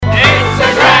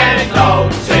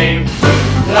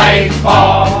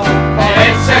for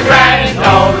it's a grand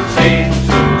old scene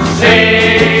to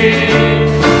see.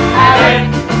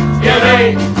 And if you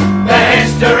read the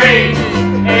history,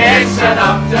 it's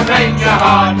enough to make your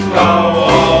heart go.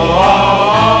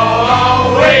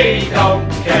 Oh, we don't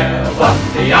care what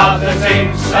the other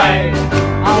teams say.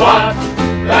 What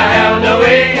the hell do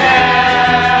we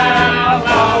care?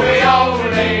 For we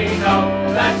only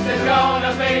know that there's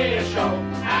gonna be a show.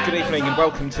 Good evening and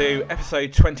welcome to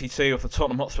episode 22 of the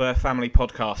Tottenham Hotspur Family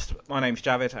Podcast. My name's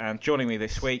Javid and joining me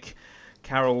this week,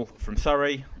 Carol from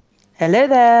Surrey. Hello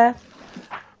there.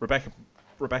 Rebecca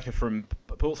from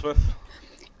Portsmouth.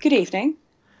 Good evening.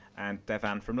 And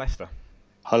Devan from Leicester.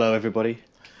 Hello everybody.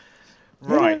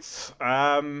 Right,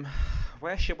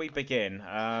 where should we begin?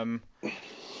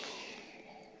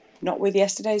 Not with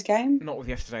yesterday's game? Not with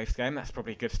yesterday's game, that's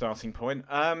probably a good starting point.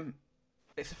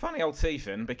 It's a funny old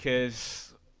season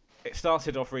because it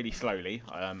started off really slowly.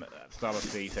 At the start of the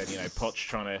season, Poch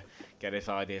trying to get his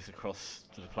ideas across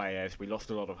to the players. We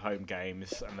lost a lot of home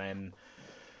games, and then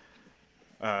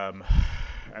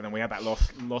we had that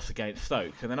loss against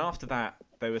Stoke. And then after that,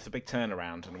 there was a big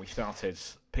turnaround, and we started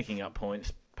picking up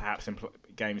points, perhaps in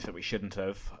games that we shouldn't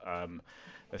have.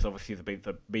 There's obviously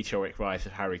the meteoric rise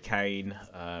of Harry Kane,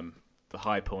 the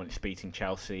high points beating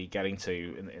Chelsea, getting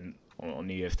to on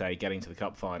New Year's Day, getting to the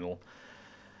cup final,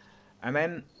 and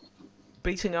then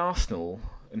beating Arsenal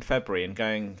in February and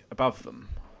going above them.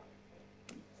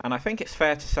 And I think it's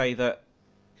fair to say that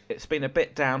it's been a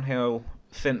bit downhill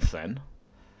since then.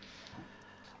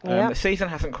 Yeah. The season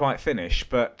hasn't quite finished,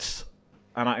 but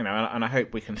I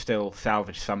hope we can still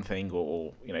salvage something,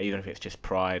 or even if it's just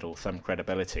pride or some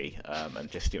credibility, and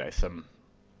just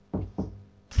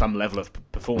some level of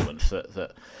performance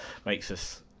that makes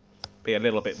us be a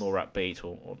little bit more upbeat,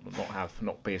 or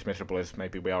not be as miserable as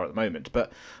maybe we are at the moment.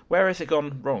 But where has it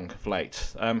gone wrong of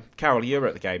late? Carol, you were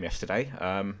at the game yesterday.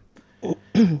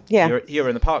 Yeah. You were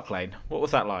in the Park Lane. What was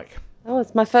that like? Oh,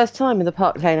 it's my first time in the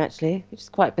Park Lane, actually, which is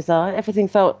quite bizarre. Everything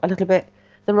felt a little bit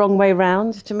the wrong way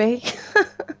round to me.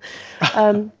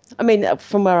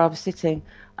 From where I was sitting.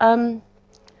 I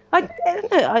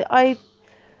don't know. I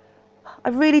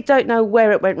really don't know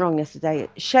where it went wrong yesterday.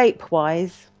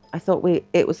 Shape-wise, I thought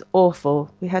it was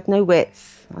awful. We had no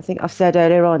width. I think I've said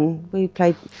earlier on,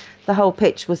 the whole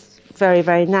pitch was very,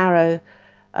 very narrow.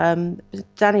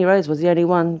 Danny Rose was the only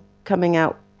one coming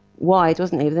out wide,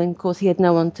 wasn't he? But then, of course, he had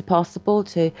no one to pass the ball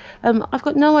to. I've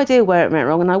got no idea where it went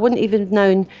wrong, and I wouldn't even have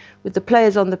known, with the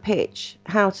players on the pitch,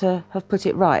 how to have put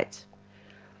it right.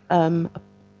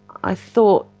 I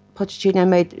thought Pochettino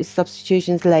made his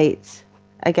substitutions late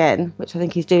again, which I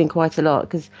think he's doing quite a lot,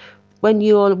 because when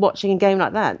you're watching a game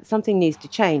like that, something needs to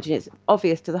change, and it's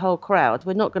obvious to the whole crowd,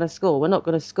 we're not going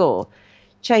to score.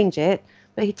 Change it.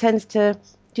 But he tends to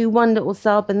do one little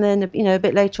sub, and then a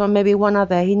bit later on maybe one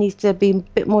other. He needs to be a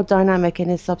bit more dynamic in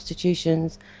his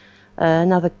substitutions.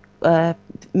 Another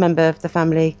member of the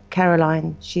family,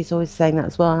 Caroline, she's always saying that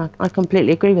as well, and I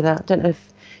completely agree with that. I don't know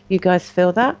if you guys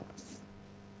feel that.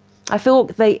 I feel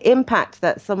the impact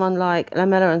that someone like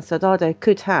Lamela and Soldado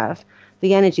could have,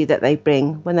 the energy that they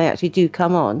bring when they actually do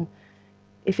come on,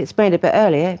 if it's made a bit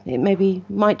earlier, it maybe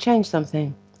might change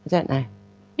something. I don't know.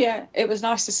 Yeah, it was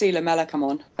nice to see Lamela come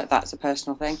on, but that's a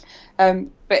personal thing.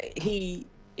 But he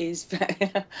is,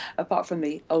 apart from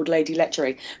the old lady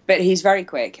lecturing, but he's very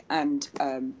quick, and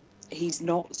he's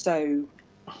not so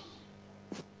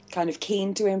kind of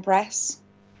keen to impress.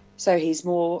 So he's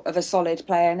more of a solid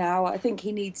player now. I think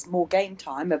he needs more game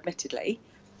time, admittedly,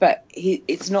 but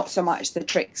it's not so much the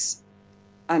tricks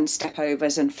and step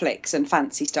overs and flicks and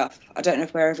fancy stuff. I don't know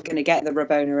if we're ever going to get the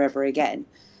Rabona ever again,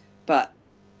 but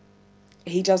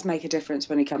he does make a difference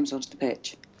when he comes onto the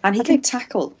pitch, and he can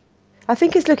tackle. I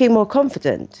think he's looking more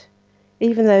confident,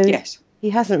 even though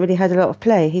he hasn't really had a lot of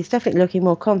play. He's definitely looking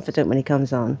more confident when he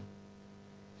comes on.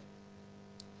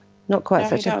 Not quite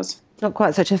such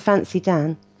a fancy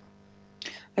Dan.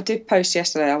 I did post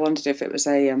yesterday. I wondered if it was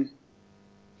a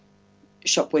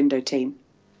shop window team.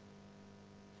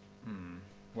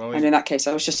 Well, and in that case,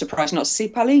 I was just surprised not to see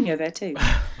Paulinho there too.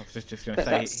 I was just going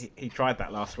to say he tried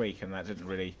that last week, and that didn't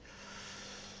really.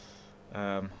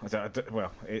 If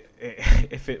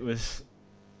it was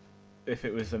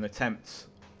an attempt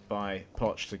by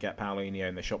Poch to get Paulinho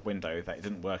in the shop window, that it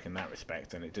didn't work in that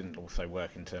respect, and it didn't also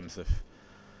work in terms of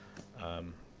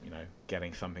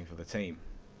getting something for the team.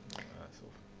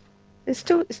 It's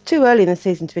too early in the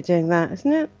season to be doing that,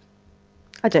 isn't it?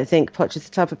 I don't think Poch is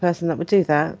the type of person that would do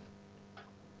that.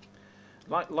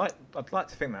 I'd like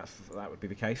to think that would be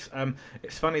the case.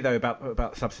 It's funny though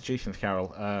about substitutions,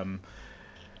 Carol.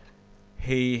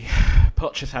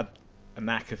 Poch has had a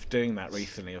knack of doing that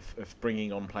recently, of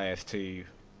bringing on players too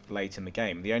late in the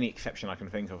game. The only exception I can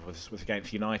think of was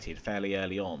against United fairly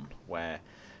early on, where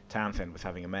Townsend was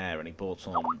having a mare and he brought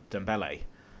on Dembele.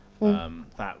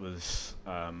 That was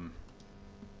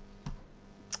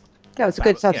That was a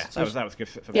good yeah, substitution. that was good.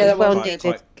 Yeah, that was well good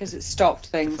needed. because it stopped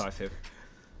things. Decisive.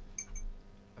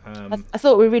 I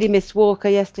thought we really missed Walker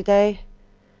yesterday.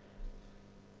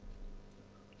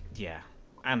 Yeah,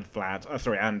 and Vlad.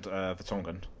 Sorry, and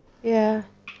Vertonghen. Yeah.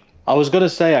 I was going to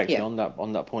say actually Yeah. on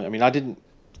that point. I mean, I didn't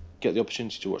get the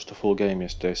opportunity to watch the full game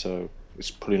yesterday, so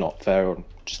it's probably not fair on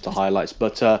just the highlights.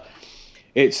 But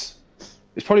it's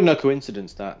probably no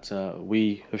coincidence that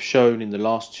we have shown in the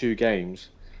last two games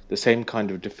the same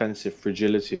kind of defensive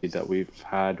fragility that we've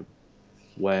had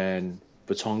when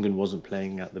Vertonghen wasn't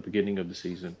playing at the beginning of the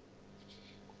season,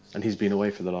 and he's been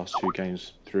away for the last two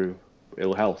games through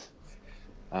ill health.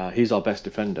 He's our best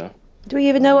defender. Do we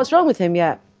even know what's wrong with him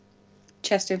yet?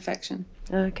 Chest infection.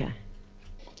 Okay.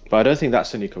 But I don't think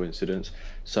that's any coincidence.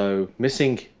 So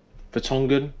missing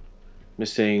Vertonghen,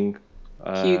 missing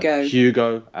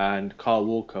Hugo and Kyle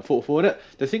Walker.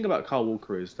 The thing about Kyle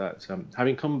Walker is that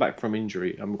having come back from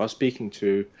injury, I was speaking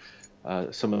to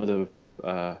some of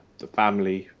the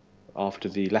family after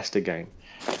the Leicester game,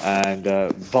 and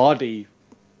Vardy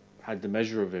had the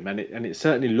measure of him, and it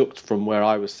certainly looked from where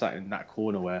I was sat in that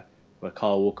corner where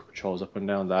Kyle Walker patrols up and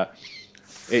down that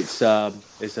it's a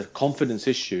confidence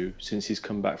issue since he's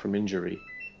come back from injury.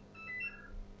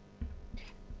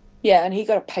 Yeah, and he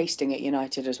got a pasting at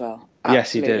United as well. Absolutely.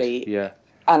 Yes, he did. Yeah,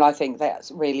 and I think that's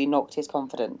really knocked his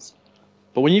confidence.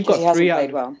 But when you've got three out,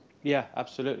 played well. Yeah,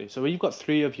 absolutely. So when you've got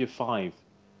 3 of your 5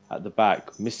 at the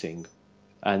back missing,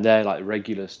 and they're like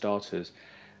regular starters,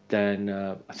 then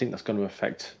I think that's going to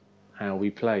affect how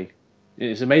we play.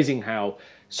 It's amazing how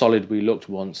solid we looked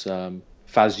once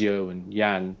Fazio and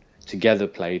Jan together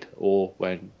played, or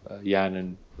when Jan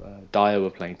and Dyer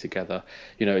were playing together.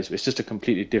 You know, it's just a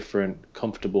completely different,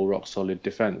 comfortable, rock solid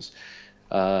defense.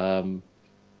 And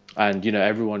you know,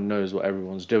 everyone knows what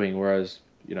everyone's doing. Whereas,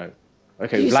 you know,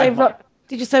 okay,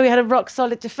 did you say we had a rock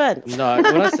solid defence? No,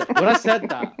 when I said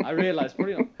that, I realised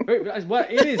probably not. Well,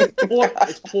 it is.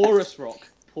 It's porous rock.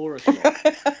 Porous rock.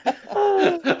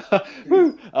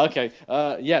 Okay.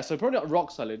 Yeah. So probably not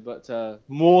rock solid, but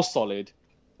more solid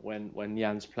when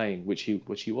Jan's playing, which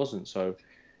he wasn't. So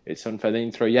it's unfair. Then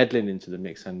you throw Yedlin into the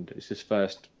mix, and it's his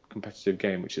first competitive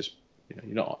game, which is,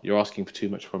 you know, you're asking for too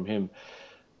much from him.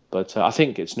 But I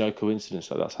think it's no coincidence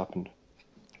that that's happened.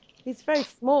 He's very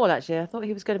small, actually. I thought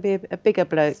he was going to be a bigger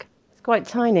bloke. He's quite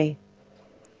tiny.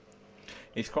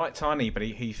 He's quite tiny, but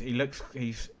he looks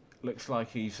like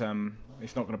he's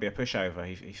not going to be a pushover.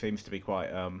 He seems to be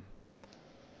quite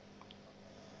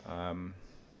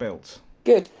built.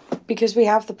 Good, because we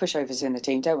have the pushovers in the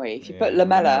team, don't we? If you put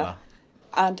Lamella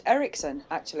and Ericsson,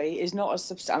 actually, is not as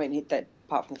substantial. I mean,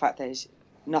 apart from the fact there's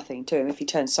nothing to him, if he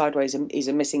turns sideways, he's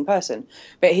a missing person.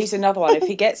 But he's another one. If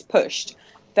he gets pushed,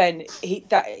 then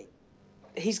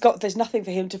there's nothing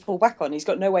for him to fall back on. He's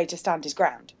got no way to stand his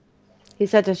ground.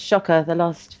 He's had a shocker the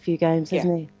last few games,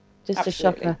 hasn't he? Just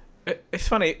absolutely. A shocker. It's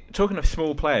funny, talking of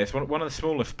small players, one of the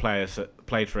smallest players that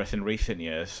played for us in recent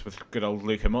years was good old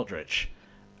Luka Modric.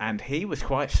 And he was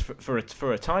quite, for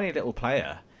a tiny little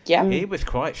player, he was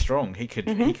quite strong. He could,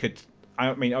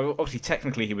 I mean, obviously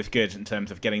technically he was good in terms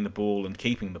of getting the ball and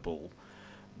keeping the ball.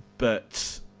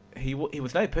 But he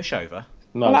was no pushover.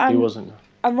 No, he wasn't.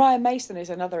 And Ryan Mason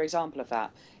is another example of that.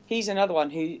 He's another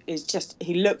one who is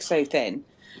he looks so thin,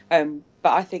 but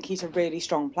I think he's a really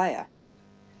strong player.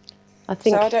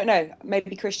 So I don't know.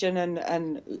 Maybe Christian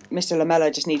and Mr.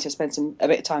 Lamella just need to spend a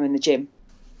bit of time in the gym.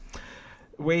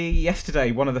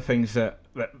 Yesterday, one of the things so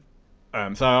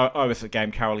I was at the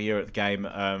game, Carol, you were at the game,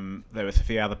 there was a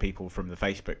few other people from the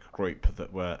Facebook group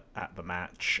that were at the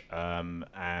match,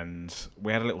 and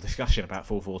we had a little discussion about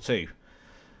 4-4-2.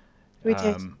 We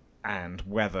did. And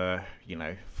whether,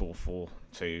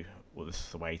 4-4-2 was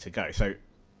the way to go. So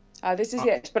this is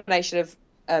the explanation of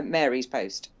Mary's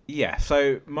post. Yeah,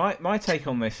 so my take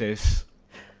on this is...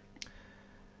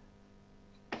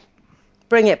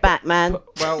 Bring it back, man.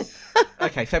 Well,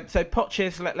 okay, so Poch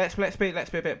is... Let's be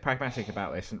a bit pragmatic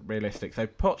about this and realistic. So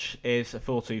Poch is a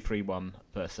 4-2-3-1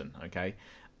 person, okay?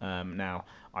 Now,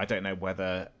 I don't know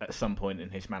whether at some point in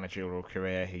his managerial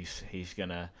career he's going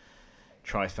to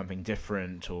try something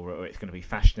different, or it's going to be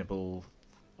fashionable,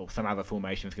 or some other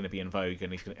formation is going to be in vogue,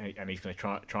 and he's going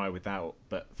to try with that.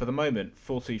 But for the moment,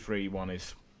 4-2-3-1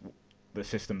 is the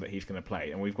system that he's going to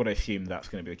play, and we've got to assume that's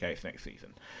going to be the case next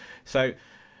season. So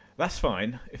that's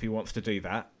fine if he wants to do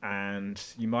that, and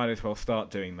you might as well start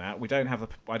doing that.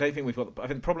 I think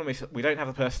the problem is we don't have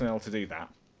the personnel to do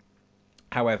that.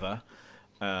 However,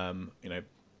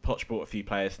 Poch bought a few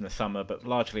players in the summer, but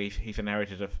largely he's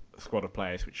inherited a squad of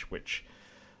players which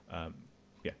are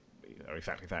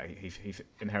exactly that. He's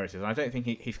inherited. And I don't think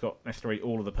he's got necessarily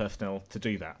all of the personnel to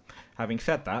do that. Having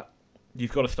said that,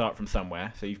 you've got to start from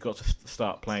somewhere, so you've got to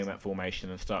start playing that formation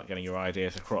and start getting your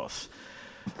ideas across.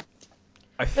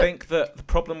 I think that the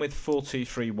problem with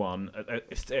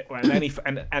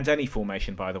 4-2-3-1 and any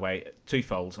formation, by the way,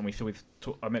 twofold, and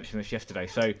I mentioned this yesterday.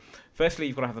 So, firstly,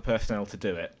 you've got to have the personnel to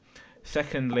do it.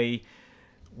 Secondly,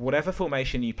 whatever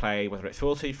formation you play, whether it's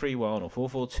 4-2-3-1 or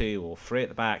 4-4-2 or 3 at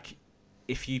the back,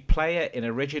 if you play it in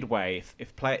a rigid way,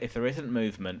 if there isn't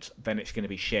movement, then it's going to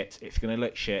be shit. It's going to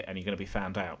look shit, and you're going to be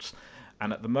found out.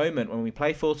 And at the moment, when we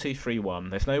play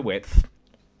 4-2-3-1, there's no width.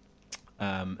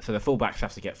 So the fullbacks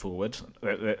have to get forward.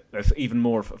 There's even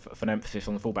more of an emphasis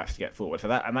on the fullbacks to get forward. So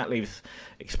that leaves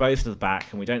exposed to the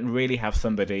back, and we don't really have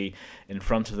somebody in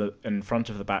front of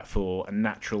the back four, a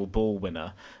natural ball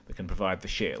winner that can provide the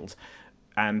shield.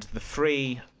 And the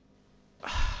three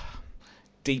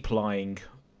deep lying,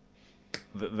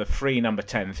 the three number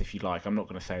 10s, if you like. I'm not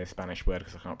going to say a Spanish word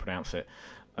because I can't pronounce it.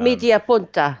 Media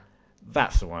punta.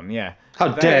 That's the one. Yeah. How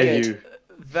dare you?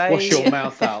 Wash your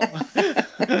mouth out.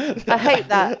 I hate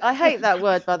that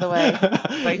word, by the way.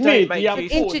 They don't make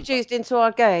use introduced into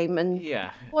our game, and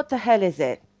what the hell is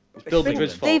it? It's Bill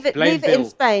Madrid's fault. Leave it in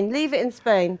Spain. Leave it in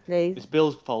Spain, please. It's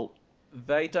Bill's fault.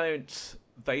 They don't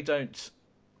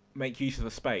make use of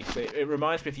the space. It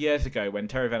reminds me of years ago when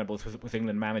Terry Venables was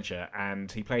England manager,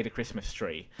 and he played a Christmas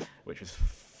tree, which was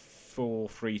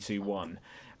 4-3-2-1.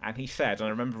 And he said, and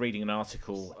I remember reading an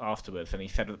article afterwards, and he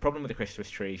said the problem with the Christmas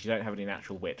tree is you don't have any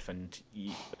natural width, and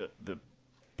the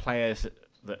players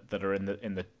that are in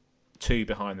the two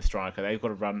behind the striker, they've got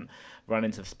to run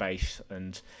into the space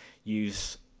and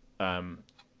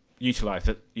utilise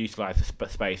the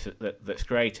space that's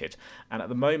created. And at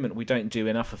the moment, we don't do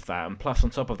enough of that. And plus,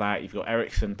 on top of that, you've got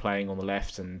Eriksen playing on the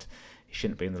left, and he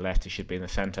shouldn't be in the left; he should be in the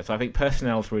centre. So I think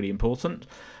personnel is really important.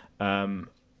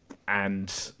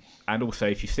 And also,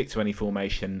 if you stick to any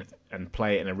formation and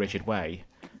play it in a rigid way,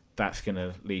 that's going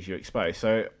to leave you exposed.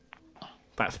 So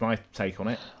that's my take on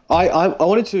it. I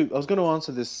was going to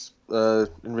answer this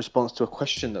in response to a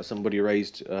question that somebody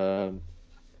raised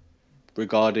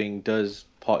regarding does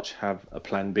Poch have a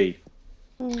plan B?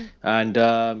 And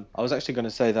I was actually going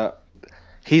to say that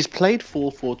he's played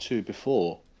 4-4-2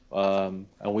 before, and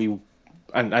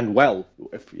well.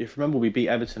 If you remember, we beat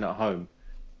Everton at home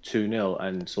 2-0,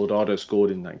 and Soldado scored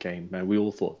in that game. Man, we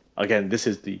all thought, again, this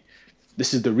is the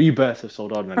rebirth of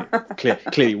Soldado, and it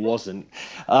clearly wasn't.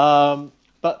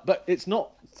 But it's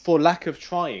not for lack of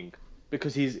trying,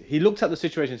 because he looked at the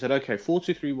situation and said, okay,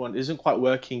 4-2-3-1 isn't quite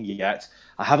working yet.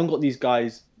 I haven't got these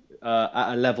guys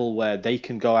at a level where they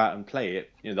can go out and play it,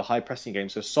 the high pressing game.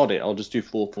 So sod it, I'll just do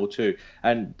 4-4-2,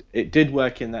 and it did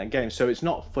work in that game. So it's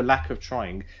not for lack of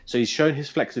trying. So he's shown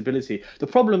his flexibility. The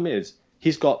problem is,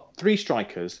 he's got three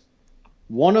strikers,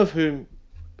 one of whom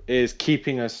is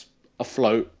keeping us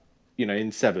afloat,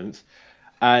 in seventh,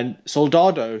 and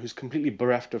Soldado, who's completely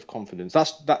bereft of confidence.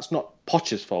 That's not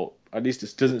Poch's fault. At least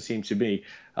it doesn't seem to be.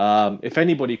 If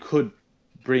anybody could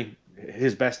bring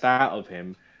his best out of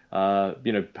him,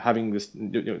 having this,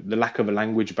 the lack of a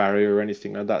language barrier or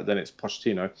anything like that, then it's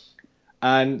Pochettino.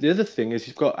 And the other thing is,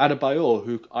 he's got Adebayor,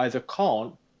 who either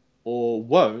can't or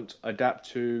won't adapt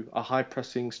to a high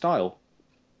pressing style.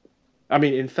 I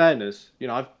mean, in fairness,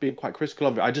 I've been quite critical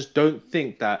of it. I just don't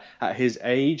think that at his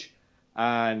age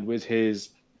and with his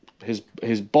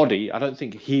body, I don't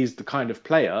think he's the kind of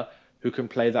player who can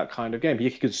play that kind of game. He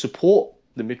can support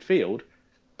the midfield,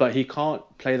 but he can't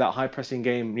play that high pressing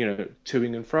game,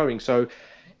 toing and froing. So,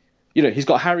 he's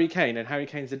got Harry Kane, and Harry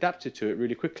Kane's adapted to it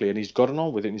really quickly, and he's gotten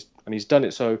on with it, and he's done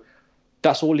it. So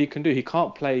that's all he can do. He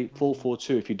can't play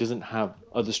 4-4-2 if he doesn't have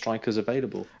other strikers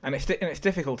available. And it's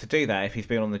difficult to do that if he's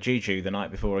been on the juju the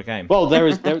night before a game. Well,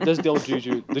 there's the old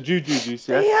juju, the juju juice.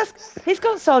 Yeah. He's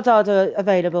got Soldado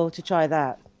available to try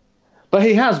that. But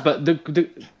he has. But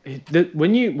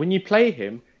when you play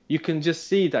him, you can just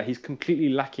see that he's completely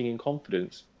lacking in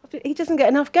confidence. He doesn't get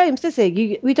enough games, does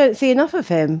he? We don't see enough of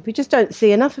him. We just don't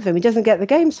see enough of him. He doesn't get the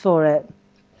games for it.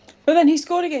 But then he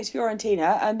scored against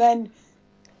Fiorentina, and then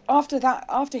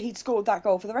after he'd scored that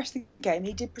goal, for the rest of the game,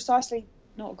 he did precisely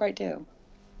not a great deal.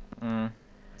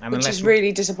 Which is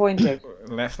really disappointing.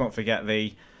 Let's not forget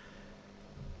the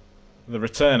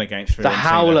return against Fiorentina. The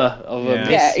howler of a miss.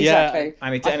 Yeah, exactly.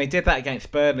 And he did that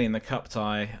against Burnley in the cup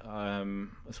tie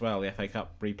as well, the FA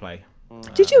Cup replay.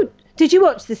 Did you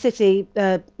watch the City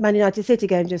Man United City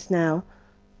game just now?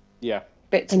 Yeah.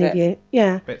 Bits of it.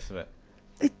 Yeah. Bits of it.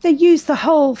 they use the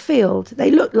whole field.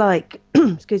 They look like,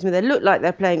 excuse me, they look like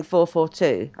they're playing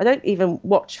 4-4-2. I don't even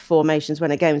watch formations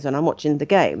when a game's on. I'm watching the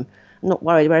game. I'm not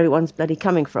worried where everyone's bloody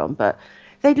coming from, but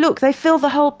they fill the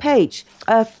whole pitch.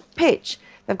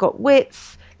 They've got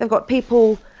width. They've got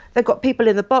people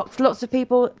in the box. Lots of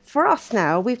people. For us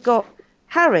now, we've got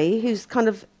Harry, who's kind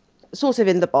of sort of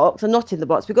in the box and not in the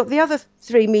box. We've got the other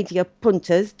three media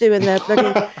punters doing their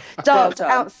bloody darts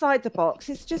outside the box.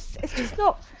 It's just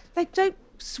not. They don't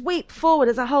sweep forward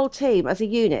as a whole team, as a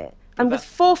unit. And with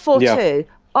 4-4-2,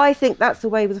 I think that's the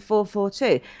way with the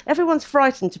 4-4-2. Everyone's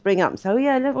frightened to bring up and say, oh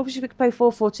yeah, we should play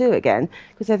 4-4-2 again,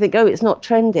 because they think, oh, it's not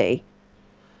trendy.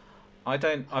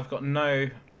 I've got no.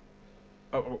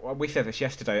 We said this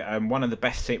yesterday. One of the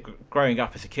best teams growing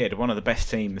up as a kid. One of the best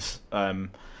teams. The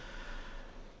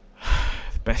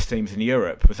best teams in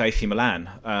Europe was AC Milan.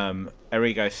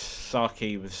 Arrigo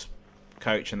Sacchi was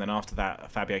coach, and then after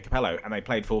that Fabio Capello, and they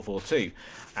played 4-4-2,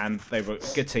 and they were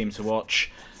a good team to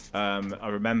watch. I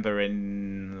remember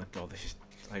this is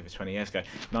over 20 years ago,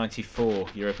 94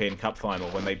 European Cup final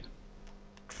when they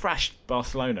thrashed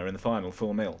Barcelona in the final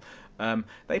 4-0.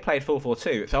 They played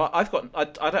 4-4-2, so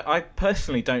I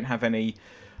personally don't have any.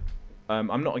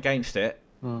 I'm not against it.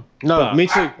 No, me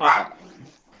too.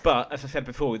 But as I said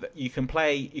before, you can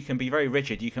be very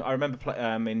rigid. I remember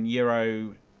in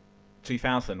Euro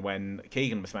 2000 when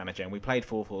Keegan was manager, and we played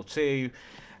 4-4-2,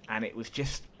 and it was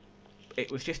just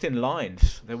in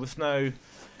lines. There was no.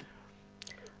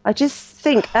 I just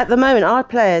think at the moment our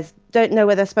players don't know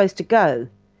where they're supposed to go,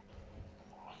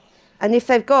 and if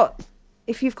you've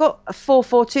got a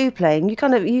 4-4-2 playing, you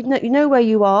kind of you know where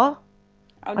you are.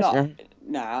 I'm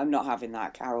not having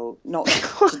that, Carol. Not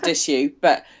to diss you,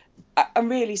 but I'm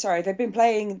really sorry. They've been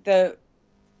playing the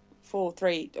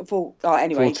 4-3-4. Oh,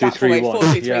 anyway, 4-2-3-1.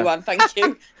 4-2-3-1. Thank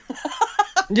you.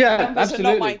 Yeah, absolutely.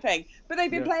 Not my thing, but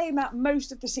they've been playing that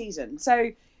most of the season.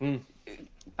 So, and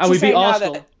we beat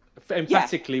Arsenal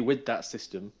emphatically with that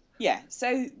system. Yeah,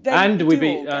 so we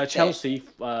beat Chelsea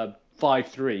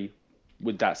 5-3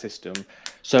 with that system.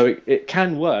 So it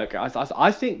can work.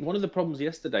 I think one of the problems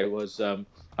yesterday was, and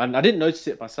I didn't notice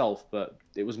it myself, but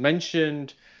it was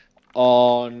mentioned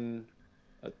on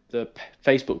the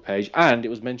Facebook page, and it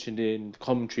was mentioned in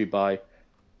commentary by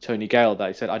Tony Gale that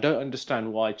he said, I don't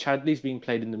understand why Chadley's being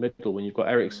played in the middle when you've got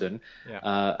Eriksen,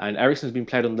 and Eriksen's been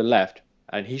played on the left,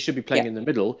 and he should be playing in the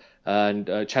middle, and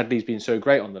Chadley's been so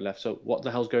great on the left. So what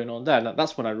the hell's going on there? And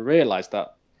that's when I realised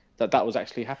that was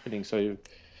actually happening. So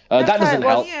that doesn't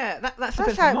help. Yeah,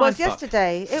 that's how it was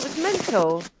yesterday. It was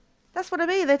mental. That's what I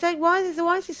mean. They don't. Why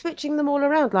is he switching them all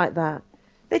around like that?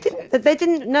 They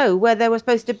didn't know where they were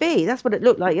supposed to be. That's what it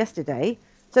looked like yesterday.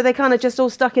 So they kind of just all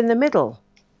stuck in the middle.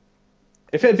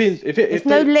 There's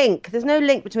no link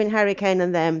between Harry Kane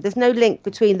and them. There's no link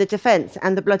between the defence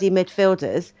and the bloody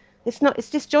midfielders. It's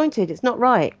disjointed. It's not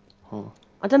right.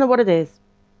 I don't know what it is.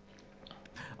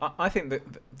 I think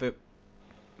that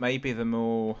maybe the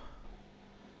more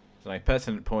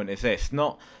pertinent point is this: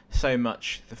 not so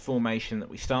much the formation that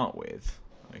we start with,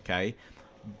 okay,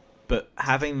 but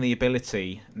having the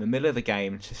ability in the middle of the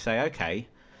game to say, okay,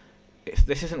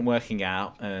 this isn't working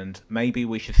out, and maybe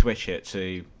we should switch it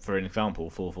to, for an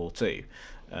example,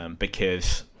 4-4-2,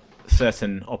 because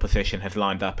certain opposition has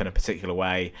lined up in a particular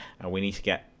way, and we need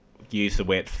to use the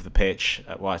width of the pitch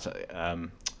at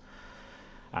home,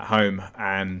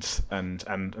 and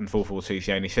 4-4-2 is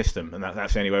the only system, and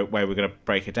that's the only way we're going to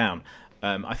break it down.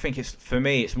 I think for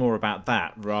me it's more about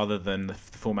that rather than the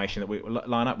formation that we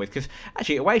line up with, because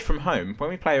actually away from home, when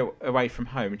we play away from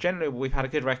home, generally we've had a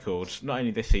good record, not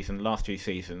only this season, last 2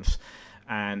 seasons,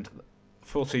 and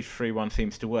 4-2-3-1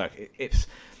 seems to work. It's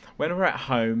when we're at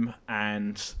home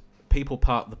and people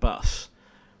park the bus.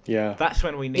 Yeah. That's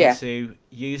when we need to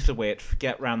use the width,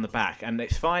 get round the back, and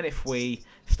it's fine if we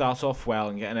start off well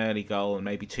and get an early goal and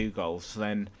maybe 2 goals.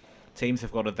 Then teams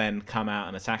have got to then come out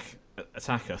and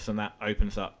attack us, and that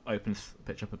opens the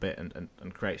pitch up a bit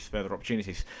and creates further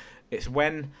opportunities. It's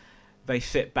when they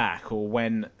sit back or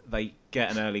when they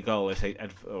get an early goal,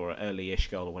 or an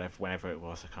early-ish goal or whenever it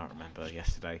was, I can't remember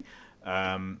yesterday.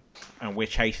 And we're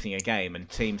chasing a game, and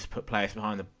teams put players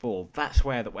behind the ball. That's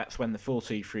when the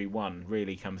 4-2-3-1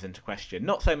 really comes into question.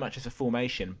 Not so much as a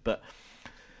formation, but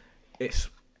it's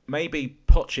maybe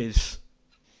Poch's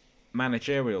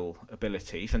managerial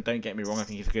abilities. And don't get me wrong, I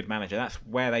think he's a good manager. That's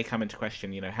where they come into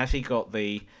question. Has he got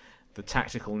the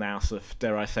tactical nous of,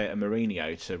 dare I say it, a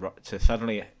Mourinho to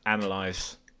suddenly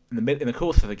analyse in the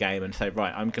course of the game and say,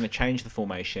 right, I'm going to change the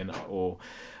formation, or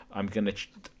I'm going to...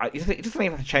 It doesn't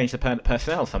even have to change the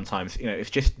personnel sometimes. It's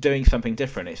just doing something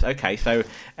different. It's okay, so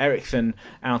Eriksen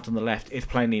out on the left is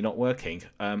plainly not working.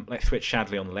 Let's switch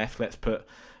Shadley on the left. Let's put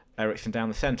Eriksen down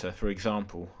the centre, for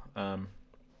example. And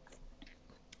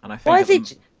I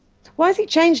think... Why has he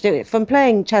changed it from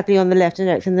playing Chadley on the left and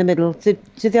Eriksen in the middle to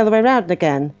the other way around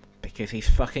again? Because he's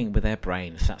fucking with their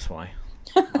brains, that's why.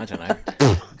 I don't know.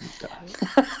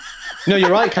 No,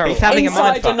 you're right, Carol. He's having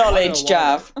Insider knowledge,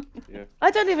 Jav. Yeah. I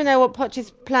don't even know what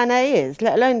Poch's plan A is,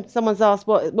 let alone someone's asked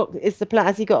what is the plan.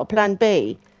 Has he got a plan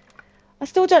B? I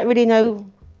still don't really know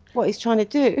what he's trying to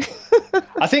do.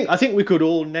 I think we could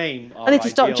all name. I need to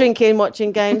stop drinking and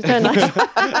watching games, don't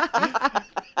I?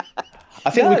 I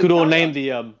think we could all name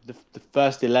the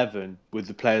first 11 with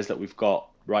the players that we've got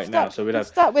now. So we'd have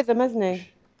start with them, hasn't he?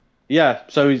 Yeah,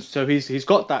 so he's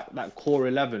got that core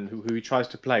 11 who he tries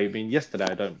to play. I mean, yesterday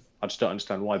I just don't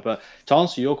understand why. But to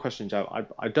answer your question, Jav,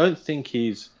 I don't think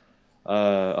he's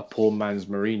a poor man's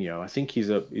Mourinho. I think he's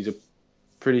a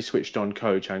pretty switched on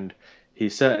coach, and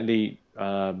he's certainly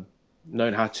known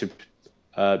how to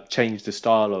change the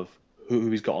style of who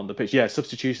he's got on the pitch. Yeah,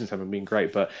 substitutions haven't been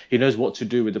great, but he knows what to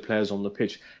do with the players on the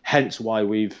pitch. Hence why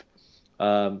we've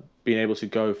been able to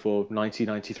go for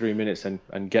 93 minutes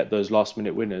and get those last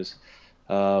minute winners.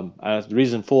 And the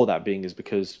reason for that being is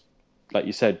because, like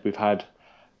you said, we've had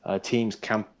teams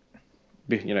camp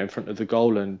in front of the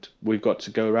goal, and we've got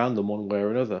to go around them one way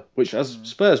or another, which as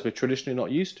Spurs we're traditionally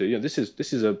not used to. This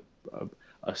is a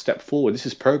step forward. This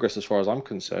is progress as far as I'm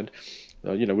concerned.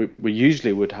 We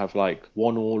usually would have like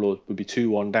 1-1 or would be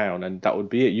 2-1 down, and that would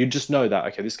be it. You just know that,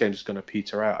 okay, this game's just going to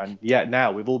peter out. And yet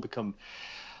now we've all become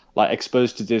like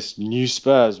exposed to this new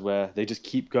Spurs where they just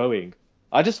keep going.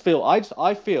 I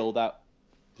feel that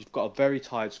we've got a very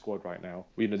tired squad right now.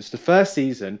 This is the first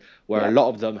season where a lot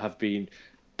of them have been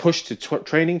pushed to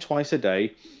training twice a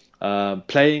day,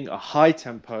 playing a high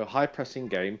tempo, high pressing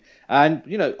game. And,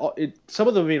 some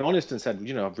of them have been honest and said,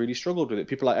 I've really struggled with it.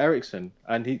 People like Eriksen,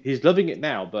 and he's loving it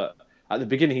now. But at the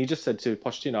beginning, he just said to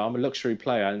Pochettino, I'm a luxury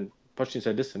player. And Pochettino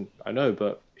said, listen, I know,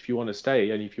 but if you want to stay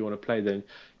and if you want to play, then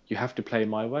you have to play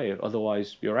my way.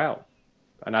 Otherwise, you're out.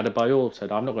 And Adebayor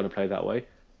said, I'm not going to play that way.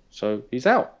 So he's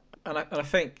out. And I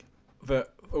think that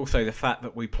also the fact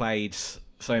that we played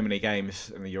so many games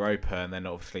in the Europa and then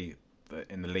obviously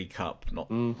in the League Cup,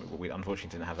 we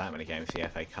unfortunately didn't have that many games in the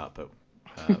FA Cup, but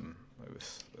there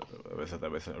was a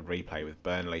replay with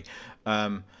Burnley.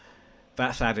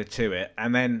 That's added to it.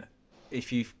 And then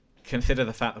if you consider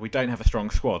the fact that we don't have a strong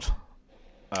squad,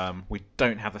 we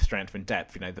don't have the strength and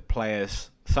depth. The players,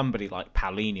 somebody like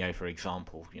Paulinho, for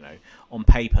example, on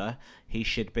paper he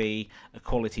should be a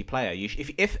quality player.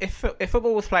 If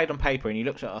football was played on paper and you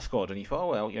looked at our squad and you thought,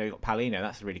 oh well, you've got Paulinho,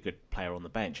 that's a really good player on the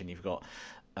bench, and you've got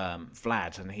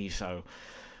Vlad, and he's so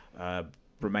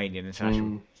Romanian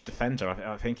international defender.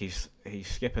 I think he's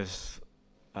skipper's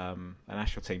a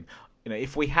national team.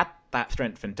 If we had that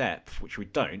strength and depth, which we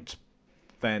don't,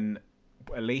 then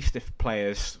at least if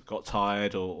players got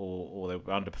tired or they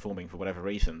were underperforming for whatever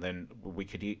reason, then we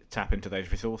could tap into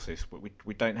those resources.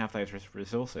 We don't have those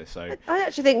resources. So I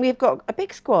actually think we've got a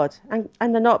big squad and a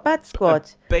not bad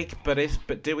squad.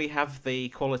 But do we have the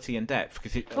quality and depth?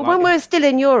 Because when we're still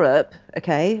in Europe,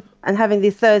 okay, and having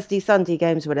these Thursday, Sunday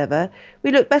games, or whatever,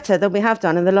 we look better than we have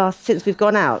done since we've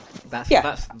gone out.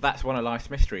 That's one of life's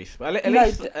mysteries. But at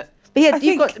least. But yeah,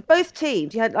 you've got both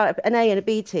teams. You had like an A and a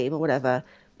B team or whatever,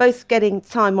 both getting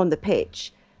time on the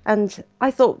pitch. And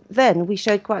I thought then we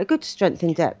showed quite a good strength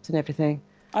in depth and everything.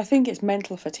 I think it's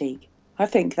mental fatigue. I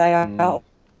think they are out.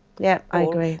 Yeah, I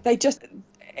agree. They just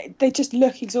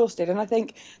look exhausted. And I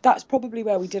think that's probably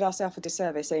where we did ourselves a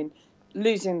disservice in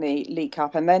losing the League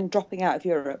Cup and then dropping out of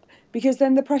Europe. Because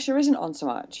then the pressure isn't on so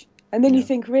much. And then you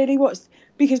think, really,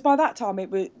 because by that time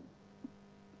it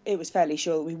was fairly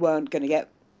sure that we weren't going to get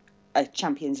a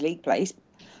Champions League place.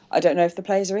 I don't know if the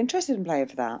players are interested in playing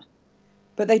for that,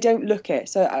 but they don't look it.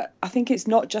 So I think it's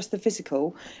not just the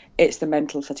physical, it's the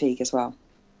mental fatigue as well.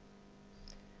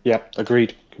 Yeah,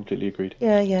 agreed. Completely agreed.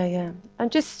 Yeah.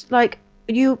 And just like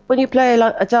when you play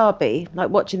like a derby, like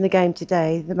watching the game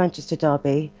today, the Manchester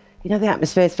derby, the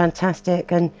atmosphere is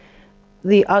fantastic, and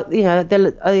the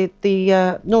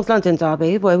North London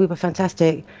derby where we were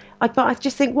fantastic. But I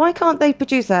just think, why can't they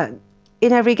produce that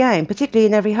in every game, particularly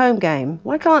in every home game?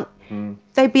 Why can't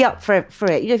they be up for it?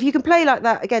 If you can play like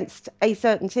that against a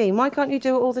certain team, why can't you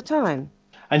do it all the time?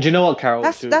 And you know what, Carol?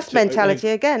 That's mentality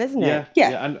again, isn't it?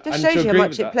 Yeah. And just shows you how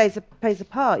much it plays a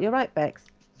part. You're right, Bex.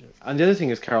 And the other thing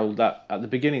is, Carol, that at the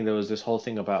beginning there was this whole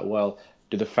thing about, well,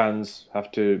 Do the fans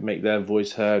have to make their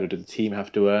voice heard, or do the team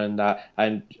have to earn that?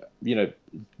 And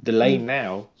the lane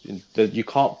now, you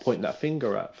can't point that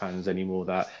finger at fans anymore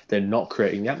that they're not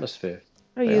creating the atmosphere.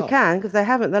 Oh, you can, because they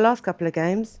haven't the last couple of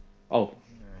games. Oh,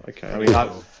 okay. I mean,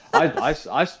 I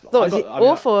thought it was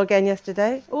awful again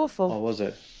yesterday. Awful. Oh, was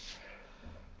it?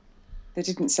 They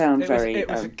didn't sound very. It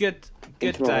was a good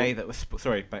day. That was.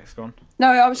 Sorry, Beck's gone. No,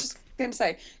 I was just going to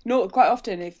say. Quite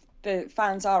often, if the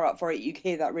fans are up for it, you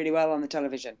hear that really well on the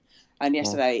television. And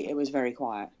yesterday, it was very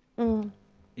quiet.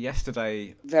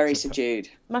 Yesterday, very subdued.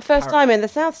 My first time in the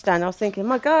South Stand, I was thinking,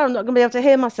 my God, I'm not going to be able to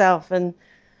hear myself, and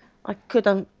I could,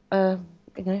 I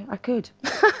could.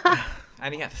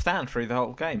 And he had to stand through the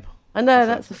whole game. I know,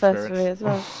 that's the first for me as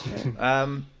well.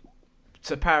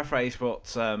 To paraphrase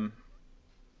what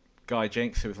Guy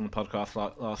Jinks, who was on the podcast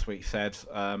last week, said,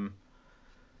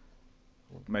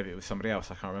 maybe it was somebody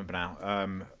else, I can't remember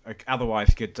now.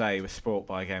 Otherwise, good day was sport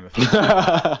by a game of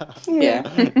football. Yeah.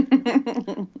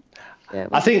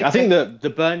 I think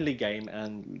the Burnley game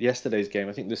and yesterday's game,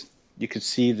 I think you could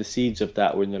see the seeds of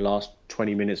that were in the last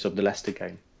 20 minutes of the Leicester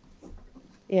game.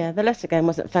 Yeah, the Leicester game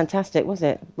wasn't fantastic, was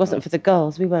it? Wasn't for the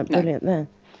goals. We weren't brilliant then.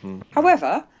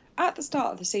 However, at the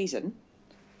start of the season,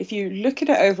 if you look at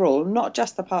it overall, not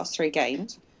just the past 3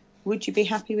 games, would you be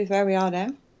happy with where we are now?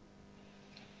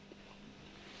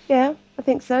 Yeah, I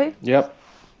think so. Yep.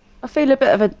 I feel a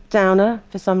bit of a downer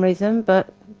for some reason,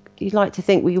 but you'd like to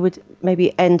think we would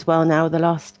maybe end well now. They've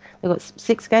got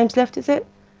 6 games left, is it?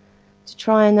 To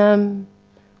try and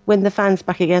win the fans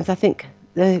back again. So I think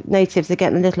the natives are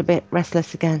getting a little bit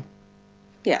restless again.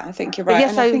 Yeah, I think you're right.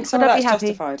 Yes, I think some of that's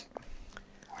justified.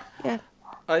 Yeah.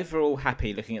 Overall,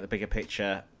 happy looking at the bigger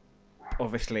picture.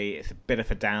 Obviously, it's a bit of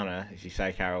a downer, as you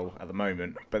say, Carol, at the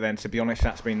moment. But then, to be honest,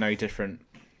 that's been no different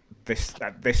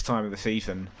at this time of the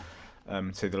season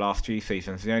to the last few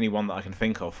seasons. The only one that I can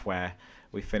think of where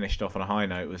we finished off on a high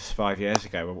note was 5 years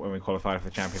ago when we qualified for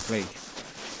the Champions League.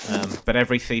 But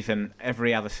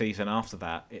every other season after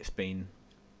that, it's been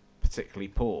particularly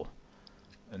poor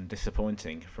and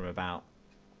disappointing from about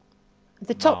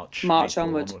March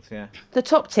onwards. Yeah. The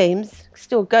top teams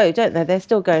still go, don't they? They're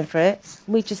still going for it.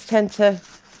 We just tend to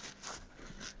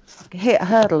hit a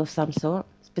hurdle of some sort.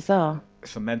 It's bizarre.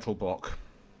 It's a mental block,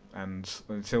 and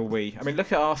until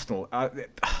look at Arsenal.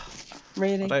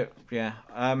 Really?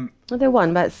 They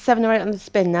won about 7 or 8 on the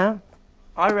spin now.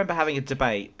 I remember having a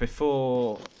debate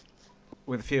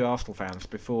with a few Arsenal fans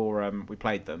before we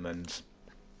played them, and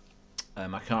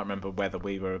I can't remember whether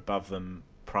we were above them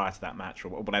prior to that match or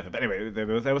whatever. But anyway,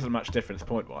 there wasn't much difference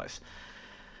point-wise.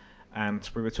 And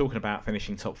we were talking about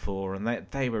finishing top 4, and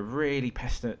they were really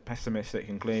pessimistic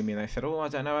and gloomy. And they said, "Oh, I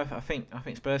don't know. I think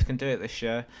Spurs can do it this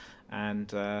year."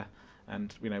 And Arsenal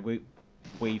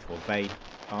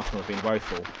have been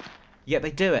woeful. Yet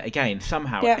they do it again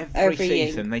somehow. Every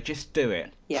season they just do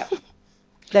it. Yeah.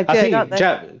 They're good, aren't they?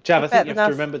 Jab, I think you have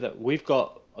to remember that we've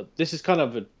got. This is kind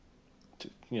of a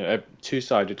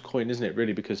two-sided coin, isn't it?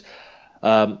 Really, because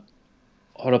on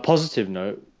a positive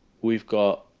note, we've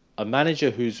got a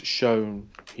manager who's shown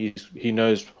he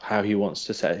knows how he wants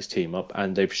to set his team up,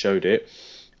 and they've showed it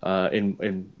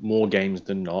in more games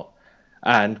than not.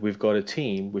 And we've got a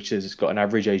team which has got an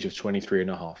average age of 23 and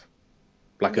a half.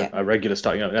 Like a regular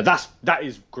starting. Now that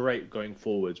is great going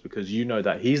forwards, because you know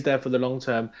that he's there for the long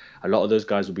term. A lot of those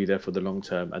guys will be there for the long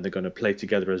term, and they're going to play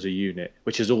together as a unit,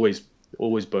 which is always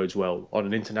bodes well on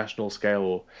an international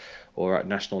scale or at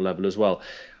national level as well.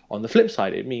 On the flip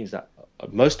side, it means that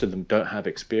most of them don't have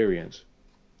experience.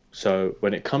 So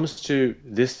when it comes to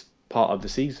this part of the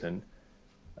season,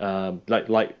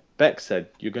 like Beck said,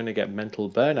 you're going to get mental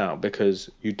burnout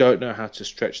because you don't know how to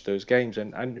stretch those games.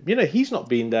 And he's not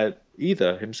been there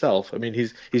either himself. I mean,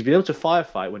 he's been able to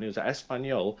firefight when he was at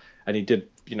Espanyol, and he did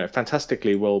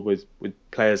fantastically well with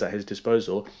players at his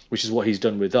disposal, which is what he's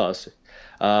done with us.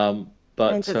 And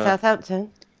at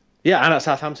Southampton. Yeah, and at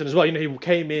Southampton as well. He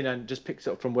came in and just picked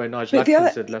up from where Nigel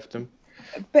Adkins had left him.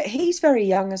 But he's very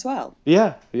young as well.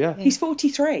 Yeah. He's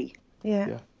 43.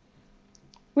 Yeah.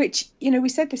 Which, we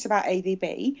said this about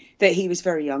AVB, that he was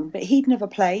very young, but he'd never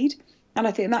played. And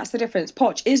I think that's the difference.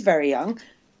 Poch is very young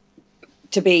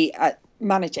to be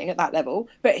managing at that level,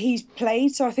 but he's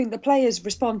played. So I think the players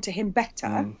respond to him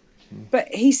better, but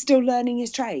he's still learning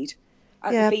his trade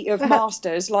at the feet of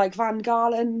masters like Van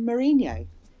Gaal and Mourinho.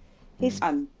 Do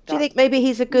you think maybe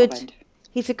he's a good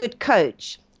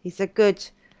coach? He's a good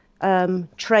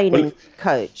training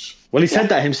coach. Well, he said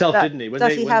that himself, didn't he?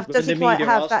 Does he quite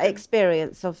have that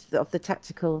experience of the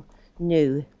tactical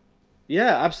new?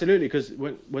 Yeah, absolutely. Because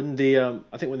when the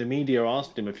I think when the media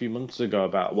asked him a few months ago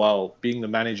about, well, being the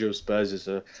manager of Spurs is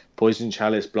a poison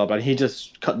chalice, blah blah, and he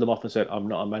just cut them off and said, "I'm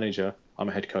not a manager. I'm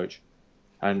a head coach."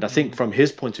 And I think from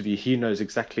his point of view, he knows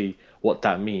exactly what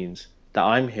that means. That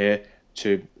I'm here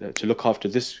to look after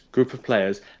this group of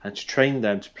players and to train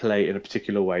them to play in a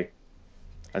particular way.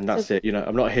 And that's it.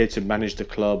 I'm not here to manage the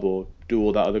club or do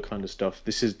all that other kind of stuff.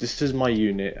 This is my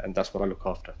unit, and that's what I look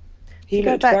after. He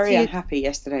looked very unhappy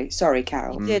yesterday. Sorry,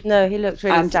 Carol. He did. No, he looked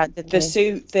really sad, didn't he? The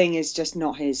suit thing is just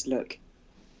not his look.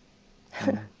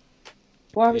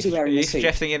 Why was he wearing a suit? Are you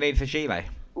suggesting he needs a gilet?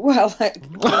 Well,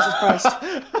 Jesus Christ,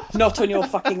 not on your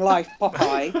fucking life,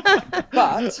 Popeye.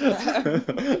 But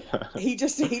he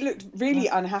looked really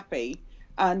unhappy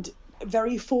and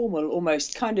very formal,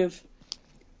 almost kind of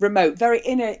remote,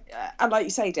 and like you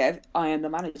say, Dev, I am the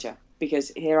manager,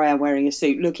 because here I am wearing a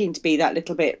suit, looking to be that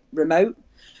little bit remote.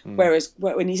 Whereas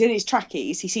when he's in his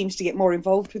trackies, he seems to get more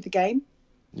involved with the game.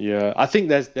 Yeah, I think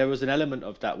there was an element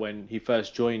of that when he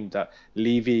first joined, that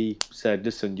Levy said,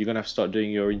 listen, you're going to have to start doing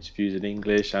your interviews in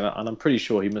English. And I'm pretty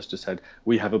sure he must have said,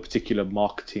 we have a particular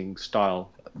marketing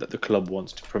style that the club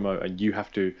wants to promote, and you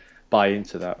have to buy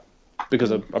into that.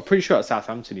 Because I'm pretty sure at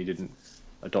Southampton he didn't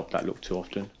adopt that look too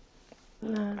often.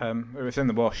 No. It was in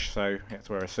the wash, so he had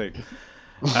to wear a suit.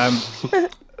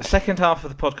 Second half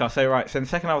of the podcast. So in the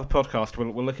second half of the podcast,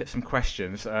 we'll look at some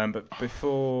questions. But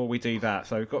before we do that,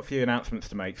 so we've got a few announcements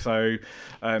to make. So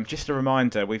just a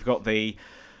reminder, we've got the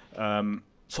Tottenham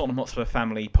Hotspur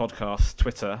Family Podcast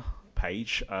Twitter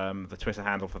page. The Twitter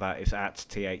handle for that is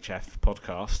 @THF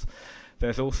Podcast.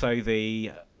 There's also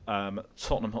the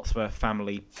Tottenham Hotspur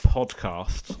Family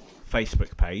Podcast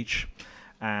Facebook page.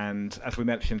 And as we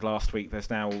mentioned last week, there's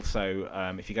now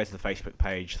also, if you go to the Facebook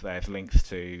page, there's links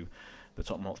to the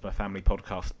Tottenham Hotspur Family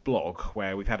Podcast blog,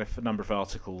 where we've had a number of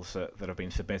articles that have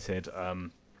been submitted.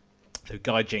 So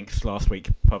Guy Jinks last week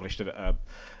published a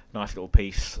nice little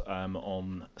piece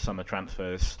on summer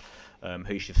transfers,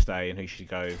 who should stay and who should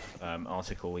go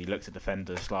article. He looked at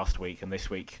defenders last week, and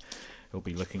this week he'll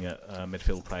be looking at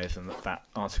midfield players, and that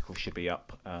article should be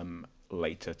up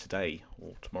later today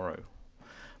or tomorrow.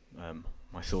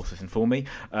 My sources inform me.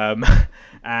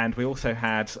 And we also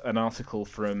had an article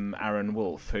from Aaron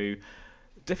Wolf, who,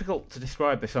 difficult to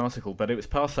describe this article, but it was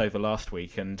Passover last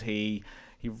week, and he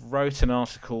wrote an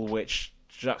article which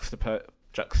juxtaposes,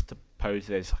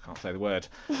 I can't say the word,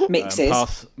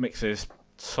 mixes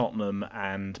Tottenham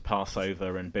and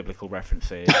Passover and biblical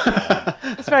references.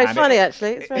 It's very funny,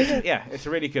 actually. It's very good. Yeah, it's a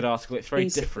really good article. It's very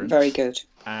different. Very good.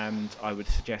 And I would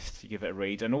suggest you give it a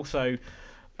read. And also,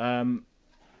 Aaron,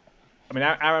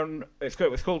 it's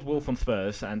called Wolf on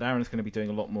Spurs, and Aaron's going to be doing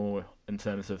a lot more in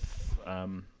terms of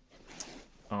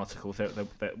articles. There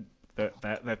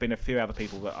have been a few other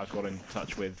people that I've got in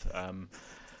touch with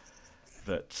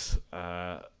that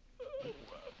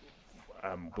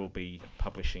will be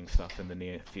publishing stuff in the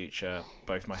near future.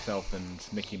 Both myself and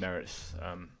Mickey Merritt's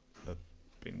have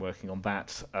been working on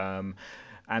that. And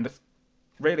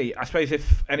really, I suppose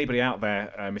if anybody out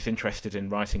there is interested in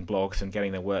writing blogs and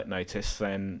getting their work noticed,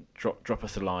 then drop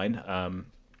us a line.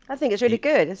 I think it's really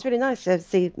good. It's really nice to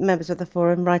see members of the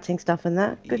forum writing stuff and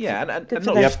that. Good and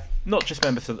not just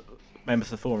members of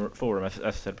the forum. As I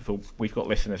said before, we've got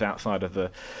listeners outside of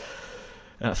the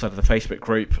Facebook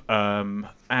group,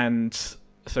 and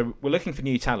so we're looking for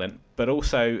new talent, but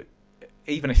also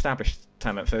even established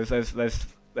talent. So there's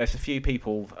a few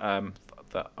people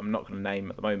that I'm not going to name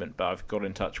at the moment, but I've got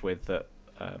in touch with that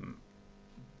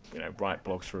write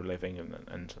blogs for a living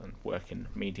and work in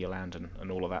media land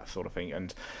and all of that sort of thing,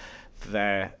 and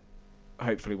there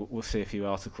hopefully we'll see a few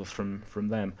articles from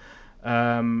them.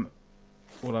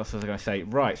 What else was I going to say?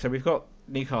 Right, so we've got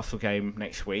Newcastle game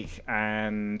next week,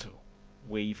 and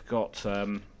we've got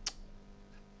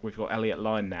Elliot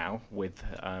Line now with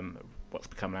what's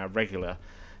become our regular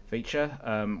feature,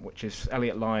 which is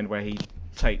Elliot Line, where he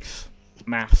takes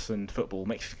maths and football,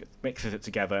 mixes it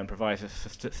together and provides a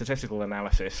statistical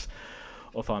analysis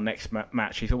of our next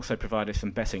match. He's also provided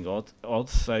some betting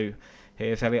odds. So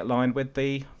here's Elliot Line with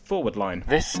the forward line.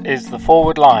 This is the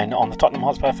forward line on the Tottenham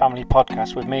Hotspur Family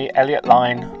Podcast with me, Elliot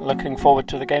Line, looking forward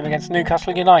to the game against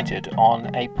Newcastle United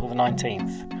on April the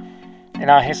 19th. In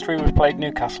our history, we've played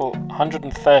Newcastle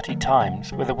 130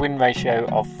 times with a win ratio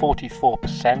of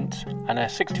 44% and a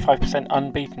 65%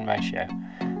 unbeaten ratio.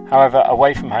 However,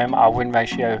 away from home, our win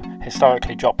ratio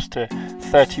historically drops to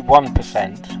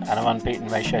 31% and our unbeaten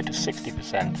ratio to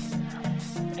 60%.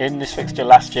 In this fixture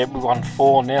last year, we won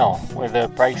 4-0 with a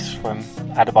brace from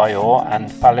Adebayor, and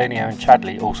Paulinho and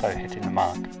Chadley also hitting the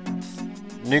mark.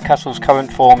 Newcastle's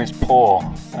current form is poor.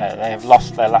 They have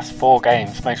lost their last 4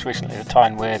 games, most recently the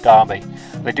Tyne Wear derby.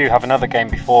 They do have another game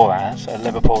before ours,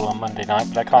 Liverpool on Monday night,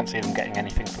 but I can't see them getting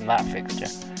anything from that fixture.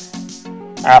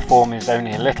 Our form is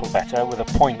only a little better, with a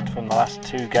point from the last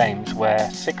 2 games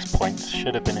where 6 points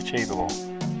should have been achievable.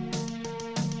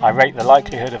 I rate the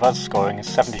likelihood of us scoring as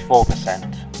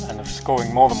 74%, and of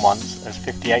scoring more than once as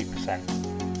 58%,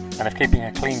 and of keeping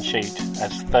a clean sheet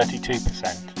as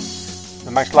 32%. The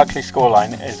most likely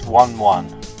scoreline is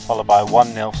 1-1, followed by a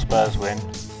 1-0 Spurs win,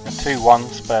 a 2-1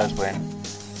 Spurs win,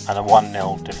 and a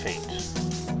 1-0 defeat.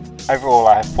 Overall,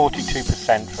 I have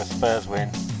 42% for a Spurs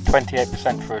win,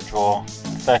 28% for a draw, and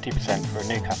 30% for a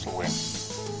Newcastle win.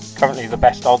 Currently, the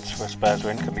best odds for a Spurs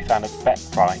win can be found at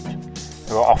BetBright,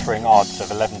 who are offering odds of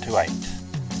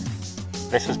 11-8.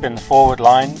 This has been the Forward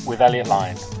Line with Elliot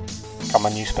Line. Come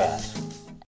on, you Spurs.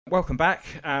 Welcome back.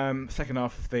 Second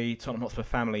half of the Tottenham Hotspur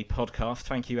Family podcast.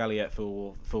 Thank you, Elliot,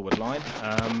 for Forward Line.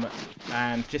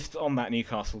 And just on that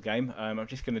Newcastle game, I'm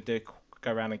just going to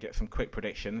go around and get some quick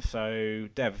predictions. So,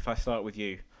 Dev, if I start with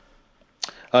you.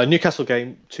 Newcastle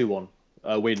game 2-1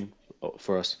 win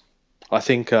for us. I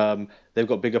think they've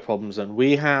got bigger problems than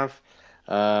we have,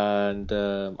 and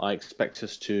I expect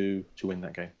us to win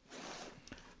that game.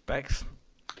 Bex?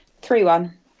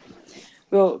 3-1.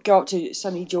 We'll go up to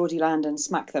sunny Geordie land and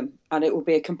smack them, and it will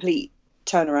be a complete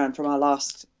turnaround from our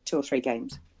last 2 or 3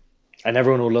 games. And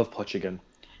everyone will love Poch again.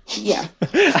 Yeah.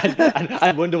 and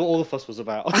I wonder what all the fuss was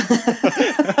about.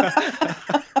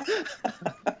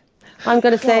 I'm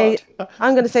going to say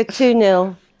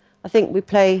 2-0. I think we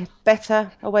play better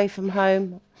away from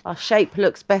home. Our shape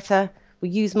looks better. We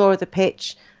use more of the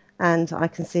pitch, and I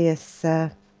can see us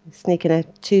sneaking a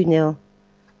 2-0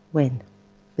 win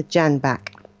with Jan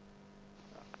back.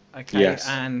 Okay, yes.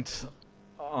 And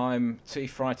I'm too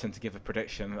frightened to give a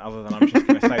prediction, other than I'm just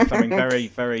going to say something very,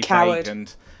 very Coward. vague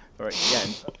and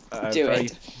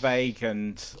vague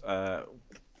and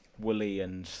woolly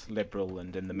and liberal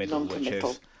and in the middle,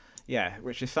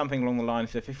 which is something along the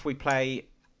lines of if we play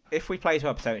to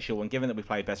our potential, and given that we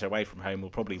play better away from home, we'll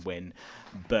probably win.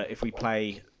 But if we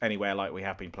play anywhere like we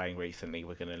have been playing recently,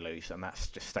 we're going to lose, and that's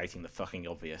just stating the fucking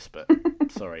obvious. But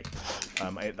sorry,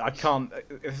 I can't.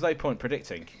 There's no point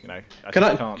predicting.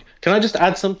 Can I just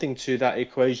add something to that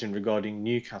equation regarding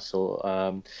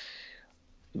Newcastle?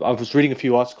 I was reading a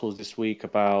few articles this week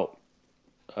about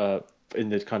in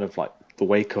the kind of like the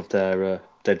wake of their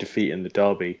defeat in the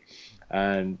derby.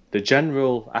 And the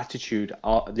general attitude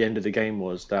at the end of the game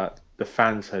was that the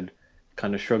fans had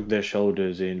kind of shrugged their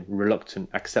shoulders in reluctant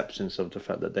acceptance of the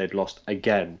fact that they'd lost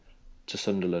again to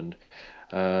Sunderland.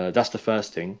 That's the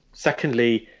first thing.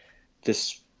 Secondly, the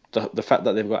fact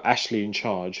that they've got Ashley in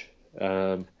charge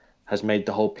has made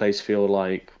the whole place feel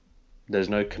like there's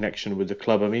no connection with the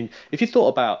club. I mean, if you thought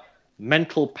about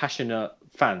mental, passionate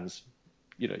fans,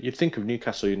 you'd think of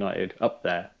Newcastle United up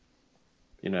there.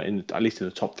 At least in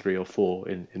the top 3 or 4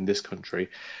 in this country,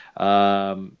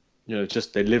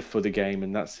 just they live for the game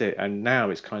and that's it. And now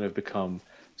it's kind of become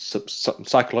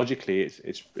psychologically,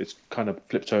 it's kind of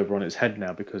flipped over on its head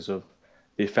now because of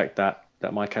the effect that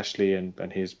Mike Ashley and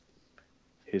his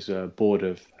board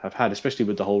have had, especially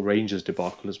with the whole Rangers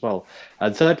debacle as well.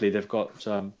 And thirdly, they've got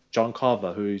John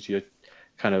Carver, who's your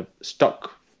kind of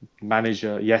stock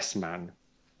manager yes man,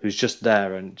 who's just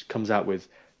there and comes out with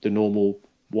the normal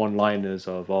one-liners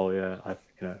of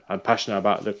I'm passionate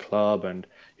about the club and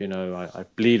I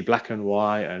bleed black and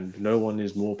white and no one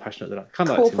is more passionate than I.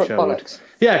 Kind of like Tim Sherwood.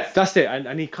 Yeah, that's it.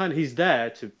 And he's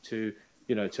there to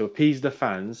appease the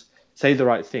fans, say the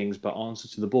right things, but answer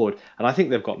to the board. And I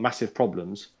think they've got massive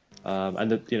problems. And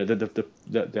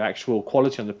the actual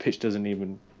quality on the pitch doesn't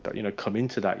even come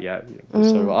into that yet.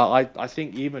 So I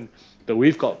think even though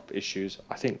we've got issues,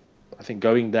 I think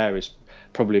going there is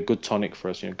probably a good tonic for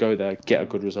us. Go there, get a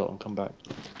good result, and come back.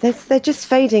 They're just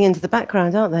fading into the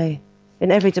background, aren't they?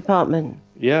 In every department.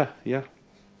 Yeah.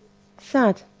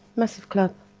 Sad, massive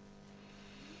club.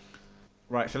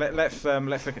 Right, so let's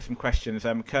look at some questions.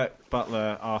 Kirk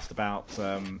Butler asked about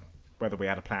whether we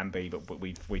had a plan B, but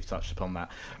we've touched upon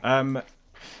that.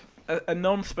 A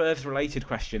non-Spurs related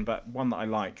question, but one that I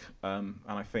like, and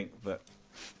I think that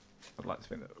I'd like to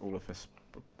think that all of us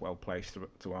are well placed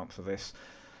to answer this.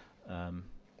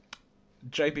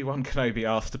 JB1 Kenobi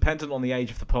asked, dependent on the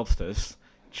age of the podsters,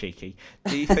 cheeky,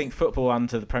 do you think football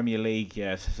under the Premier League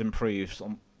has improved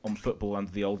on football under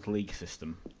the old league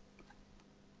system?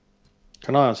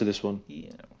 Can I answer this one?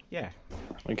 Yeah.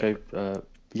 Okay.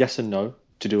 Yes and no,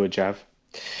 to do a Jav.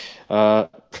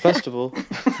 First of all...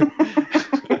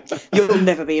 You'll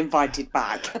never be invited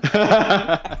back.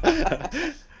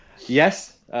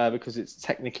 Yes, because it's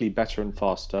technically better and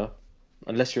faster.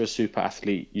 unless you're a super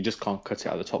athlete, you just can't cut it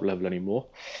at the top level anymore.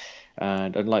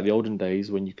 And unlike the olden days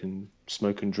when you can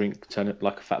smoke and drink, turn it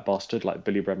like a fat bastard like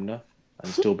Billy Bremner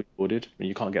and still be rewarded,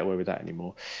 you can't get away with that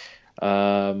anymore.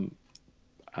 And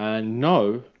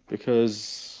no,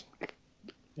 because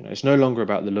it's no longer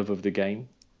about the love of the game.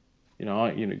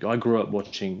 I grew up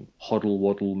watching Hoddle,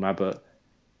 Waddle, Mabbott,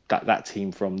 that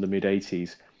team from the mid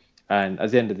 '80s, and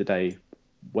at the end of the day,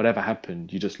 whatever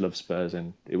happened, you just love Spurs,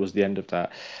 and it was the end of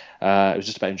that. It was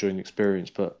just about enjoying the experience.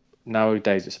 But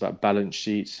nowadays, it's about balance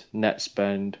sheets, net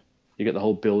spend. You get the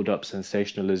whole build-up,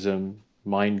 sensationalism,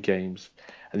 mind games,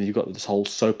 and then you've got this whole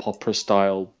soap opera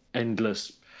style,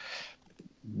 endless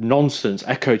nonsense,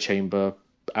 echo chamber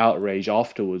outrage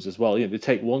afterwards as well. They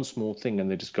take one small thing and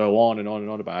they just go on and on and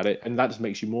on about it, and that just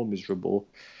makes you more miserable.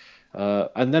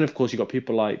 And then, of course, you've got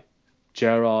people like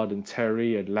Gerrard and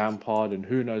Terry and Lampard and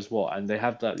who knows what, and they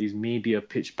have these media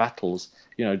pitch battles.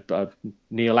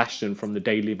 Neil Ashton from the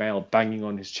Daily Mail banging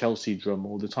on his Chelsea drum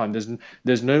all the time.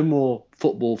 There's no more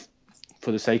football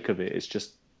for the sake of it. It's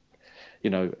just,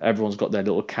 everyone's got their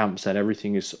little camps and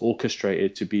everything is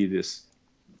orchestrated to be this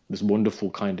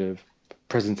wonderful kind of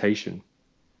presentation.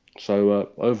 So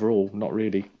overall, not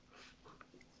really.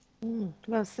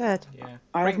 Well said. Yeah.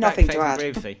 I have nothing to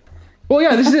add. Well,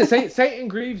 yeah, this is it. St.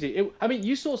 Greavesy.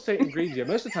 You saw St. Greavesy.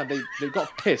 Most of the time, they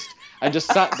got pissed and just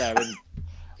sat there and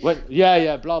went,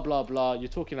 yeah, blah, blah, blah. You're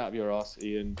talking out of your ass,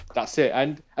 Ian. That's it.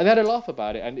 And they had a laugh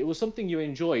about it. And it was something you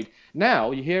enjoyed.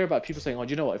 Now, you hear about people saying, do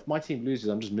you know what? If my team loses,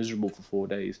 I'm just miserable for 4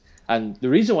 days. And the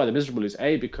reason why they're miserable is,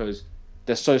 A, because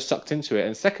they're so sucked into it.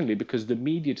 And secondly, because the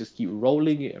media just keep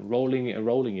rolling it and rolling it and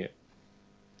rolling it.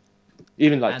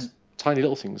 Even tiny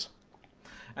little things.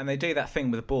 And they do that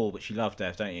thing with the ball, which you love,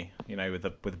 Dev, don't you? With the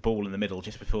ball in the middle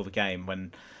just before the game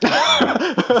when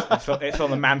it's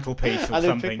on the mantelpiece or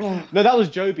something. No, that was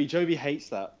Joby. Joby hates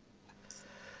that.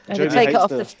 And they take it off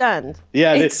the stand.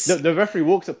 Yeah, the referee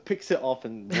walks up, picks it off,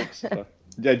 and walks.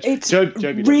 It's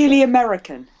Joby really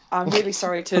American. I'm really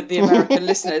sorry to the American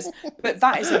listeners, but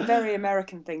that is a very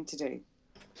American thing to do.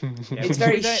 Yeah, it's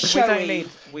very showy.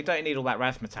 We don't need all that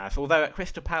razzmatazz. Although at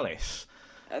Crystal Palace,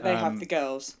 they have the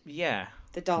girls. Yeah.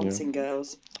 The dancing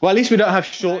girls. Well, at least we don't have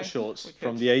shorts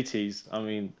from the 80s. I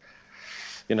mean,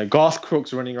 Garth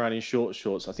Crooks running around in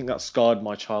shorts. I think that scarred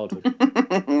my childhood.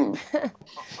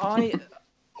 I mean,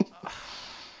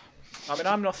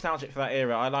 I'm nostalgic for that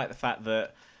era. I like the fact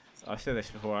that I've said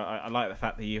this before. I like the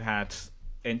fact that you had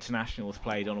internationals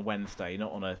played on a Wednesday,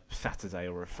 not on a Saturday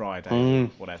or a Friday or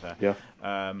whatever. Yeah.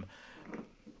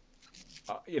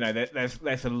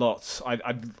 There's a lot.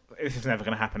 This is never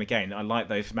going to happen again. I like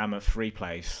those mammoth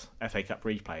replays, FA Cup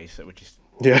replays, that were just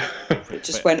it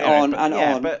just went on and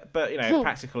on. But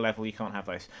practical level, you can't have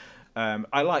those.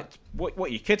 I liked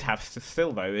what you could have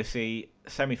still though is the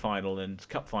semi-final and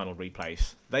cup final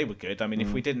replays. They were good. I mean,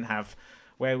 if we didn't have,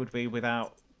 where would we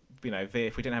without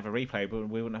if we didn't have a replay,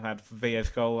 we wouldn't have had Villa's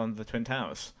goal on the Twin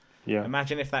Towers. Yeah.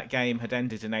 Imagine if that game had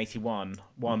ended in 81,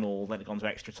 1-1, then it gone to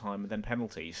extra time and then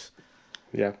penalties.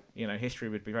 Yeah. History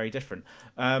would be very different.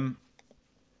 The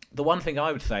one thing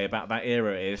I would say about that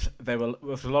era is there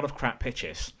was a lot of crap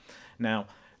pitches. Now,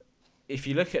 if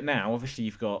you look at now, obviously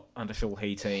you've got undersoil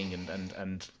heating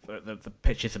and the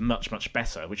pitches are much, much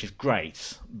better, which is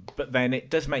great. But then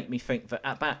it does make me think that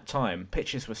at that time,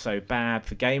 pitches were so bad,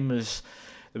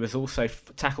 there was also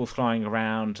tackles flying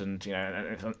around, and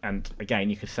again,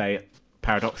 you could say,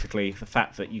 paradoxically, the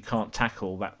fact that you can't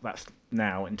tackle, that's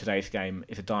now in today's game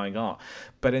is a dying art.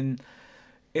 But in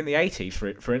the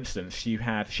 80s, for instance, you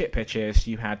had shit pitches,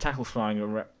 you had tackles flying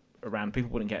around,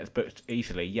 people wouldn't get as booked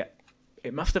easily, yet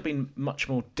it must have been much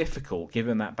more difficult,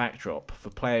 given that backdrop, for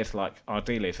players like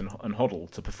Ardiles and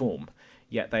Hoddle to perform,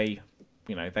 yet they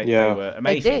were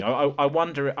amazing. I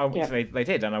wonder, they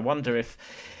did, and I wonder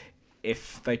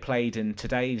if they played in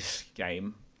today's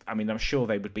game, I mean, I'm sure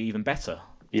they would be even better.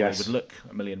 Yes. They would look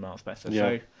a million miles better. Yeah.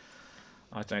 So,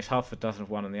 I don't know, it's half a dozen of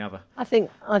one and the other. I think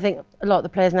a lot of the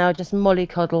players now are just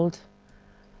mollycoddled.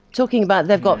 Talking about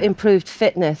they've got improved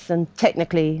fitness and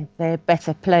technically they're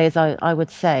better players, I would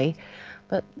say.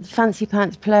 But fancy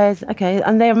pants players, okay,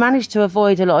 and they've managed to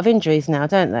avoid a lot of injuries now,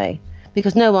 don't they?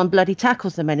 Because no one bloody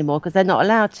tackles them anymore because they're not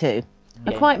allowed to. Yeah.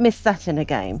 I quite miss that in a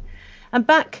game. And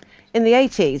back in the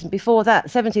 80s and before that,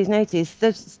 70s and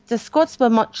 80s, the squads were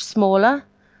much smaller.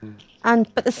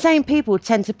 But the same people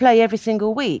tend to play every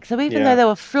single week. So even though they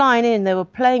were flying in, they were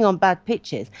playing on bad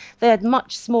pitches, they had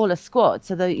much smaller squads.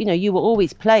 So you were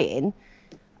always playing.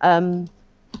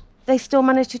 They still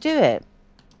managed to do it.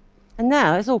 And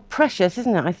now it's all precious,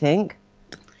 isn't it? I think.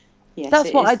 Yes,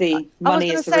 that's what the money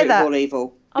is the root of all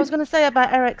evil. I was going to say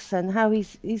about Ericsson, how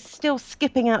he's still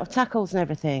skipping out of tackles and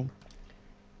everything.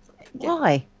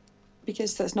 Why?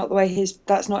 Because that's not the way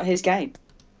that's not his game.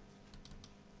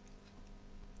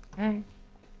 Okay.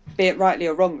 Be it rightly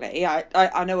or wrongly,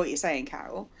 I know what you're saying,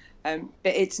 Carol, but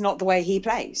it's not the way he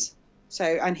plays. So,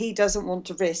 and he doesn't want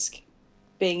to risk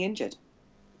being injured.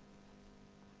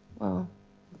 Well,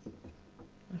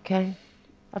 okay.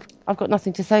 I've got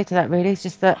nothing to say to that really. It's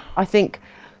just that I think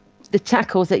the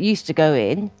tackles that used to go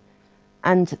in,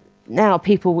 and now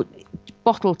people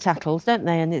bottle tackles, don't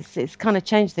they? And it's kind of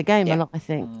changed the game a lot, I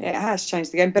think. It has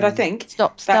changed the game, but I think it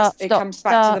comes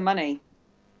back to the money.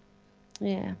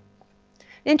 Yeah.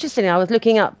 Interestingly, I was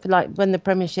looking up like when the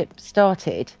Premiership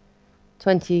started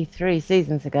 23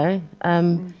 seasons ago.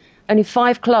 Only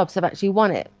 5 clubs have actually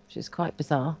won it, which is quite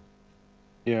bizarre.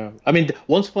 Yeah, I mean,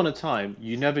 once upon a time,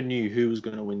 you never knew who was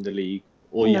going to win the league,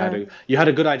 or you had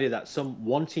a good idea that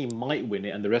one team might win it,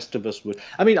 and the rest of us would.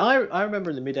 I mean, I remember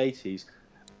in the mid-80s,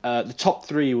 the top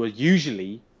 3 were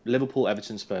usually Liverpool,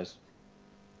 Everton, Spurs.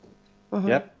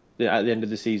 Yep, at the end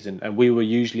of the season, and we were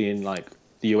usually in like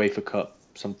the UEFA Cup,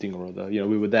 something or other.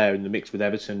 We were there in the mix with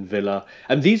Everton, Villa,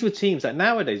 and these were teams that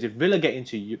nowadays, if Villa get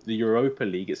into the Europa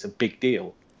League, it's a big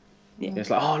deal. Yeah. It's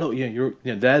like, oh look,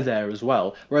 they're there as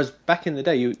well. Whereas back in the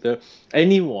day,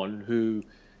 anyone who,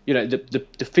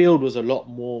 the field was a lot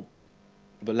more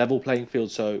of a level playing field.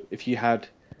 So if you had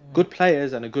good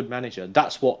players and a good manager,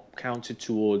 that's what counted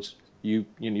towards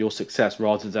your success,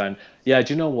 rather than, do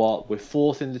you know what? We're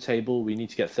 4th in the table. We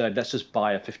need to get 3rd. Let's just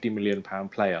buy a £50 million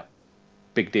player.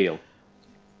 Big deal.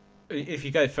 If you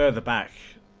go further back,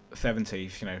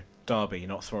 70s, Derby,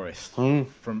 not Forest,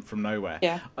 from nowhere.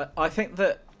 Yeah. I think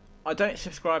that I don't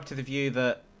subscribe to the view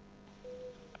that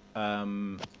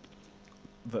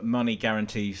that money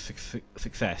guarantees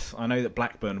success. I know that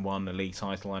Blackburn won a league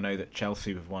title. I know that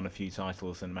Chelsea have won a few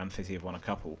titles, and Man City have won a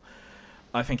couple.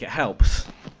 I think it helps,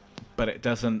 but it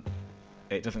doesn't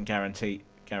guarantee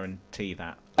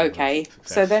that. Okay,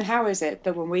 so then how is it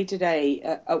that when we did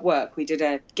at work, we did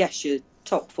a guess your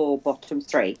top 4, bottom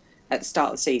 3 at the start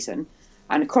of the season,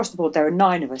 and across the board there are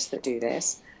 9 of us that do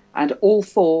this, and all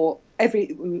 4,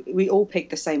 we all picked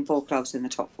the same 4 clubs in the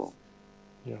top 4.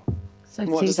 Yeah. So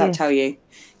what does that tell you?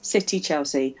 City,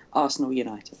 Chelsea, Arsenal,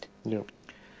 United. Yeah.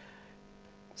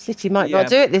 City might not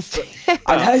do it this.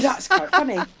 I know, that's quite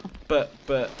funny. But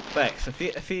Bex, a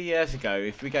few years ago,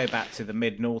 if we go back to the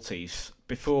mid-noughties,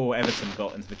 before Everton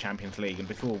got into the Champions League and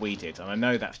before we did, and I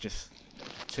know that's just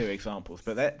 2 examples,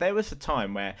 but there was a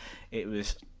time where it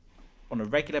was on a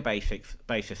regular basis,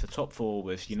 the top 4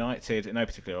 was United, in no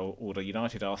particular order: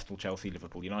 United, Arsenal, Chelsea,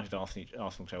 Liverpool. United,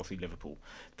 Arsenal, Chelsea, Liverpool.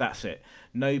 That's it.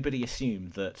 Nobody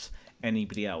assumed that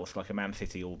anybody else, like a Man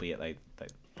City, albeit they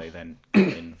then got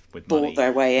in with money, bought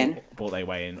their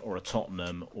way in, or a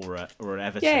Tottenham, or an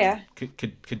Everton,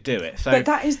 could do it. So, but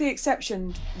that is the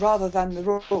exception rather than the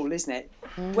rule, isn't it?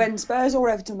 When Spurs or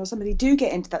Everton or somebody do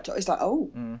get into that, it's like,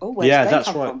 where did they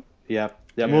come from? Yeah.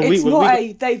 Well, it's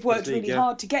not they've worked really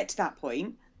hard to get to that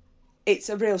point. It's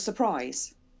a real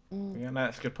surprise. Yeah, no,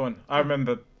 that's a good point. I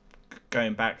remember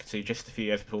going back to just a few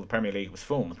years before the Premier League was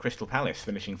formed, Crystal Palace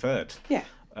finishing 3rd. Yeah.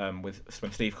 When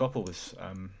Steve Coppell was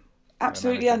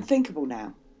absolutely unthinkable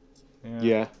now.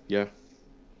 Yeah.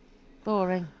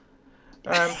 Boring.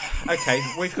 Okay,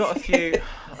 we've got a few.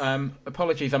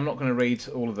 Apologies, I'm not going to read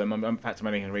all of them. In fact, I'm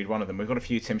only going to read one of them. We've got a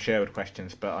few Tim Sherwood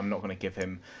questions, but I'm not going to give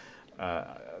him.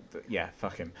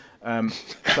 Fuck him.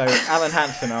 So Alan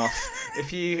Hansen asks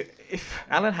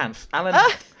Alan Hansen.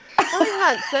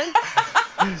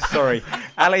 Sorry,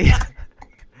 Ali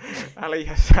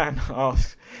Hassan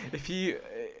asks if you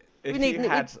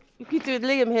had. You could do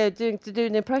Liam here to do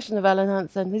an impression of Alan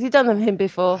Hansen. Has he done him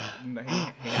before? No,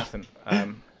 he hasn't.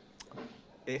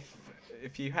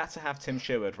 If you had to have Tim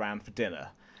Sherwood round for dinner,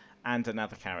 and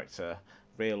another character,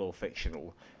 real or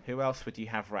fictional, who else would you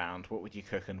have round? What would you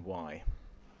cook and why?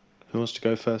 Who wants to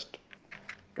go first?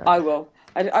 I will.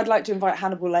 I'd like to invite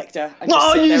Hannibal Lecter. And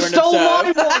no, you stole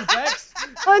my one, Bex!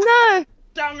 I know.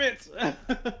 Damn it!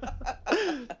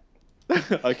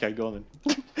 Okay, go on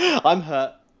then. I'm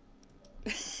hurt.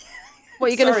 What are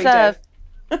you going to serve?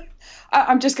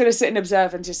 I'm just going to sit and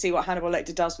observe and just see what Hannibal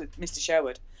Lecter does with Mr.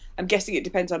 Sherwood. I'm guessing it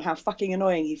depends on how fucking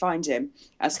annoying he finds him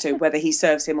as to whether he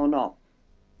serves him or not.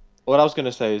 What I was going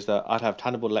to say is that I'd have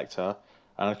Hannibal Lecter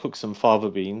and I'd cook some fava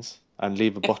beans and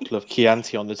leave a bottle of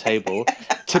Chianti on the table,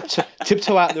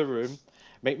 tiptoe out the room,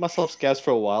 make myself scarce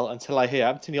for a while until I hear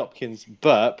Anthony Hopkins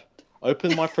burp,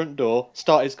 open my front door,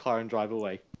 start his car and drive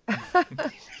away.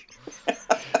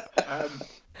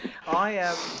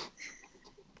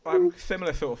 I'm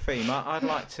similar sort of theme. I'd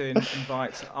like to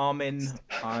invite Armin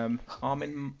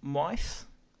Meiwes.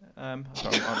 I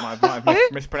might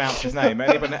have mispronounced his name.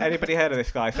 Anybody heard of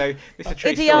this guy? So this is a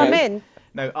true Idi story. Amin.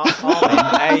 No,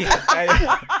 Armin.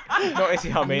 Not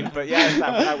Idi Amin, but yeah,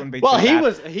 that wouldn't be Well, too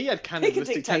bad. he had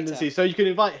cannibalistic tendencies, so you could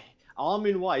invite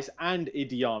Armin Weiss and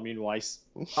Idi Armin Weiss.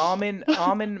 Armin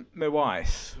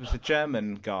Meiwes was a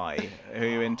German guy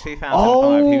who in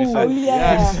 2005 he was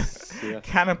a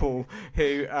cannibal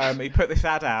who he put this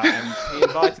ad out and he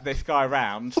invited this guy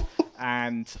round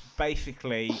and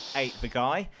basically ate the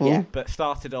guy, but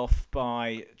started off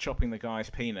by chopping the guy's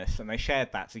penis, and they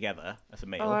shared that together as a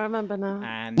meal. Oh, I remember now.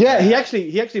 And he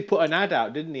actually put an ad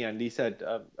out, didn't he? And he said,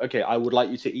 "Okay, I would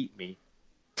like you to eat me."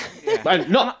 Yeah. And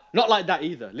not like that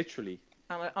either, literally.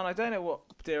 And I don't know what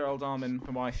dear old Armin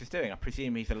Meiwes is doing. I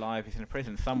presume he's alive, he's in a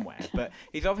prison somewhere, but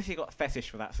he's obviously got a fetish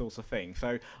for that sort of thing.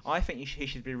 So I think he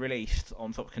should be released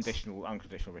on sort of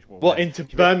unconditional release. Well, into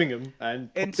Birmingham and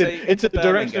into the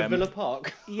direction of Villa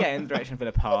Park. Yeah, in the direction of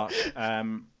Villa Park.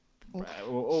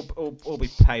 All be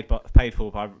paid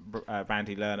for by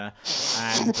Randy Lerner,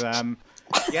 and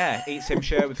eats him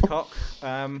Sherwood's cock,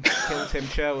 kills him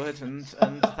Sherwood, and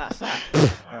that's that.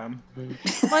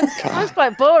 Mine's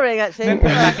quite boring, actually. Then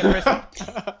put him back in prison.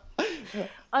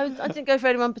 I didn't go for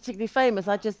anyone particularly famous.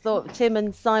 I just thought Tim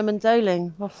and Simon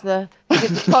Doling off the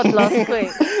pod last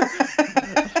week.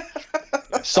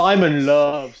 Simon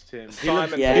loves Tim. He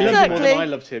loves him more than I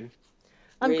loved him.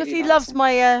 Because he loves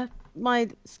my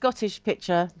Scottish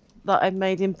picture that I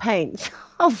made in paint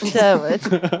of Sherwood.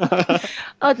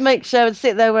 I'd make Sherwood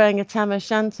sit there wearing a tam o'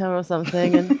 shanter or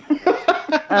something,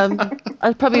 and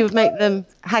I probably would make them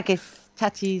haggis,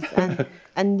 tatties,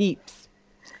 and neeps.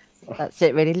 That's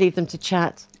it, really. Leave them to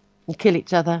chat and kill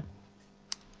each other.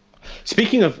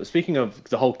 Speaking of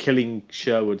the whole killing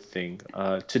Sherwood thing,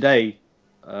 today,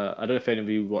 I don't know if any of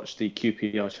you watched the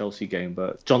QPR Chelsea game,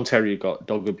 but John Terry got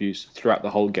dog abuse throughout the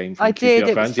whole game from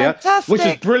QPR fans, fantastic. which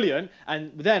was brilliant.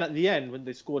 And then at the end, when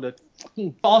they scored a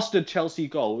bastard Chelsea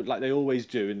goal, like they always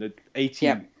do in the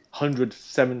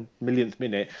 107 millionth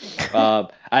minute,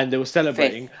 and they were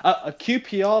celebrating, a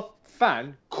QPR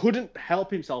fan couldn't help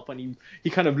himself, and he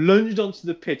kind of lunged onto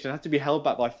the pitch and had to be held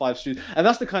back by 5 students. And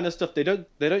that's the kind of stuff they don't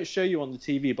show you on the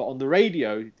TV, but on the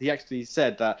radio he actually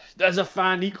said that there's a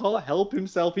fan, he can't help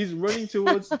himself, he's running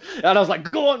towards and I was like,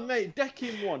 go on mate, deck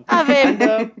him one. Have him.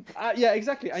 And, yeah,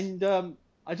 exactly. And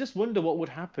I just wonder what would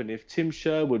happen if Tim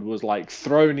Sherwood was like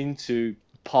thrown into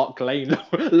Park Lane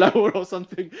lower or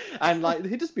something, and like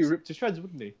he'd just be ripped to shreds,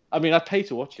 wouldn't he? I mean, I'd pay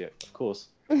to watch it, of course.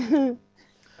 I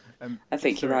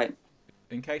think you're right.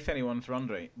 In case anyone's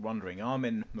wondering,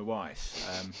 Armin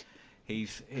Meiwes, he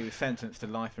was sentenced to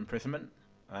life imprisonment,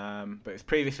 but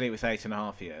previously it was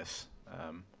 8.5 years.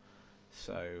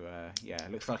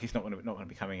 It looks like he's not going to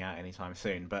be coming out anytime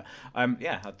soon. But I'd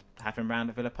have him round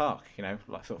at Villa Park,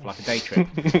 like a day trip.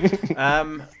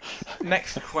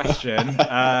 Next question.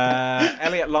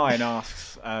 Elliot Line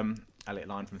asks. Elliot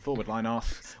Line from Forward Line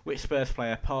asks, which Spurs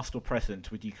player, past or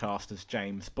present, would you cast as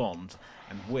James Bond,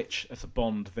 and which as a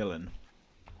Bond villain?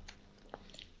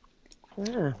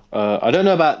 Yeah. I don't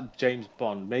know about James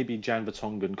Bond. Maybe Jan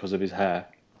Vertonghen because of his hair.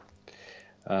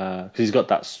 Because he's got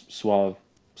that suave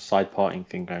side parting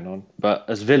thing going on. But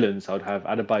as villains, I would have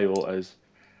Adebayor as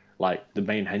like the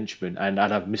main henchman, and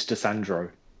I'd have Mr. Sandro.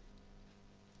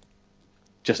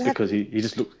 Just because he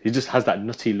just has that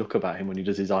nutty look about him when he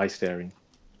does his eye staring.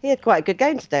 He had quite a good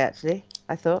game today, actually,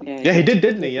 I thought. Yeah, he did,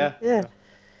 didn't he? Yeah.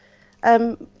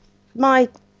 My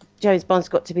James Bond's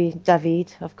got to be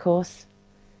David, of course.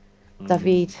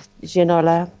 David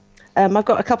Ginola. I've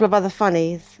got a couple of other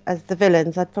funnies as the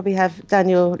villains. I'd probably have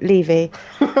Daniel Levy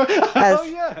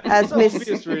as Miss.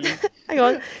 Obvious, really. Hang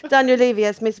on, Daniel Levy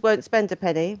as Miss Won't Spend a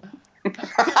Penny.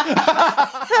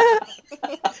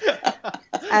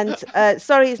 And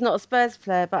sorry, he's not a Spurs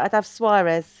player, but I'd have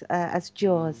Suarez as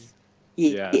Jaws.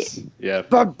 Yes. Yeah.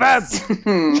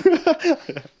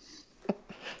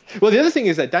 Well, the other thing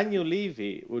is that Daniel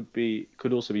Levy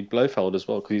could also be Blofeld as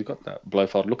well, because he's got that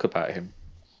Blofeld look about him.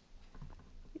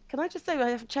 Can I just say,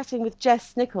 I was chatting with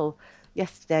Jess Nichol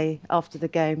yesterday after the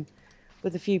game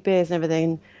with a few beers and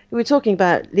everything. We were talking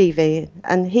about Levy,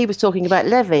 and he was talking about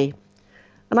Levy.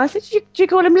 And I said, do you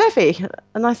call him Levy?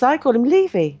 And I said, I call him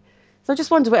Levy. So I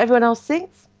just wonder what everyone else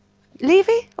thinks.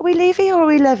 Levy? Are we Levy or are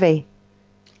we Levy?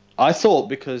 I thought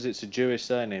because it's a Jewish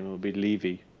surname, it would be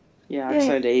Levy. Yeah,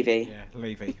 so Levy. Yeah,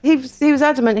 Levy. He was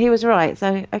adamant he was right,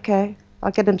 so okay,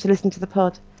 I'll get him to listen to the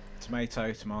pod.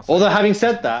 Tomato. Although having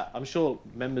said that, I'm sure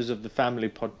members of the family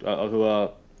pod who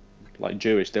are like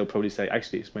Jewish, they'll probably say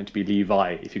actually it's meant to be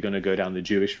Levi if you're going to go down the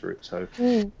Jewish route. So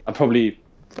I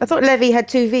thought Levy had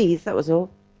 2 V's. That was all.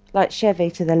 Like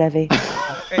Chevy to the levee.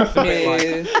 It's a bit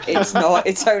like... It's not.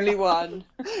 It's only one.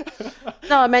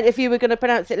 No, I meant if you were going to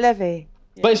pronounce it levee.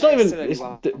 Yeah, But it's not even. still only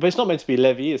one. But it's not meant to be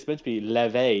levy. It's meant to be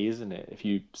leve, isn't it? If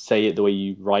you say it the way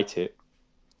you write it.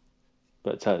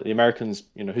 But the Americans,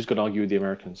 who's going to argue with the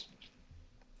Americans?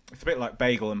 It's a bit like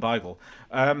bagel and beagle.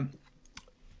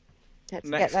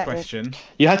 Next question.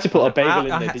 You had to put a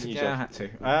bagel in there, didn't you, Josh? Yeah, I had to.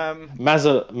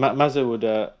 Mazza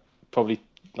would probably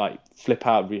flip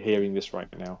out hearing this right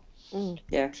now.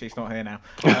 Yeah. She's not here now.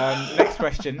 Next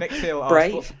question. Nick Hill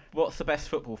asks, what's the best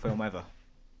football film ever?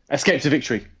 Escape to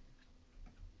Victory.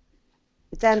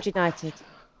 Damned United.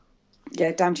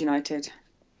 Yeah, Damned United.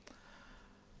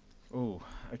 Ooh,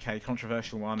 okay,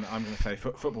 controversial one. I'm going to say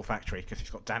Football Factory because it's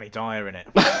got Danny Dyer in it.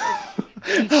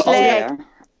 Oh yeah.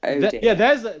 Oh, dear. Yeah,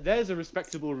 there's a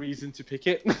respectable reason to pick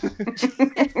it.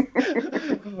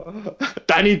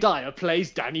 Danny Dyer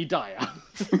plays Danny Dyer.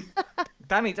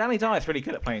 Danny Dyer's really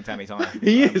good at playing Danny Dyer.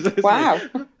 He is. Wow.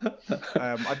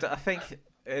 I think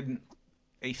in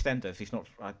EastEnders he's not.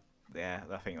 I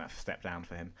think that's a step down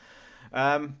for him.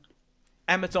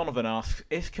 Emma Donovan asks,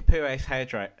 is Capue's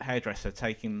hairdresser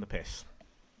taking the piss?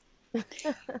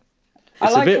 I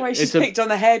like the way she's picked on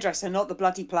the hairdresser, not the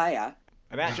bloody player.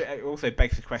 And actually, it also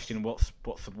begs the question: what's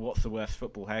the worst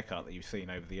football haircut that you've seen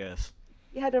over the years?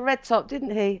 He had a red top,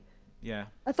 didn't he? Yeah.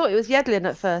 I thought it was Yedlin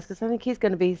at first because I think he's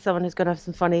going to be someone who's going to have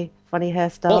some funny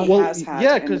hairstyles.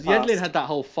 Because Yedlin had that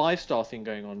whole 5-star thing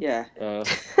going on. Yeah.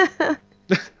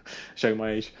 Showing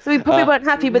my age. So we probably weren't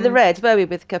happy with the red, were we,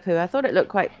 with Capu? I thought it looked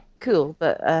quite cool,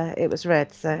 but it was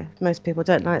red, so most people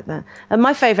don't like that. And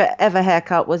my favourite ever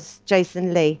haircut was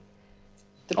Jason Lee.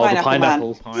 The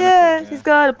pineapple man. Yeah, he's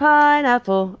got a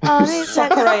pineapple on his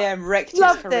head. Soccer AM wrecked his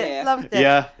career. Loved it.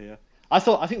 Yeah. I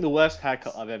think the worst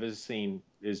haircut I've ever seen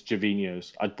is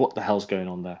Jovino's. What the hell's going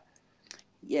on there?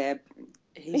 Yeah,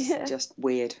 he's just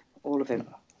weird. All of him.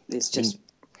 It's just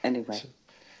anyway.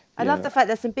 I love the fact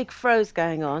there's some big froze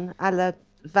going on, a la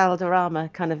Valderrama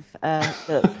kind of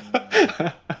look.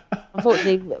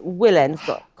 Unfortunately, Willen's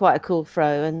got quite a cool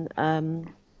fro, and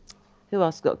who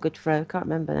else got a good fro? Can't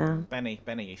remember now. Benny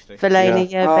used to. Fellaini,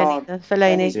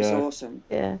 Fellaini. He's awesome.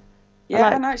 Yeah.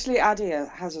 And actually Adia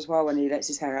has as well when he lets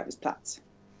his hair out his plaits.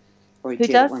 Or he Who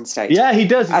did does? at one stage. Yeah, he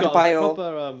does. He's got a Adebayor.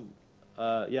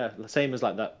 proper, same as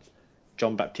like that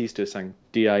John Baptista sang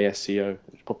DISCO,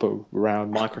 proper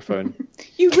round microphone.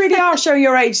 You really are showing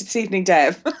your age this evening,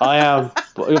 Dev. I am.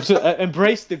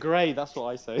 Embrace the grey, that's what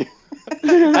I say.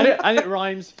 and it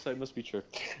rhymes, so it must be true.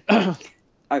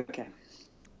 Okay.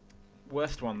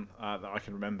 Worst one that I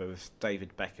can remember was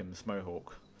David Beckham's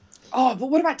mohawk. Oh, but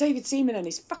what about David Seaman and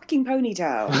his fucking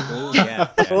ponytail? Oh, yeah.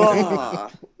 Oh.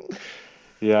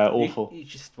 Yeah, awful. You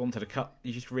just wanted to cut.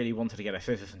 You just really wanted to get a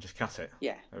scissors and just cut it.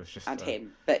 Yeah. It was just. And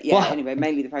him, but yeah. Anyway,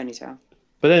 mainly the ponytail.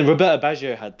 But then Roberto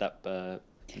Baggio had that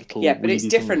little. Yeah, but it's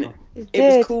different. It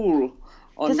was cool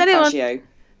on Baggio.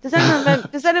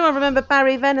 Does anyone remember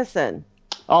Barry Venison?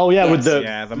 Oh yeah, yes. with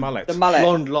the mullet. The mullet.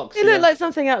 Blonde locks. He looked like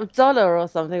something out of Dollar or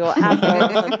something, or Apple or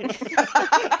something.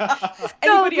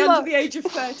 Anybody under the age of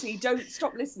 30, don't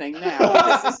stop listening now.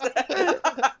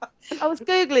 I was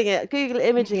Google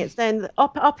imaging it, saying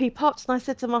up he popped, and I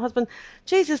said to my husband,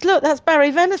 Jesus, look, that's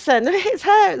Barry Venison. His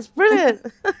hair, it's brilliant.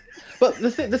 But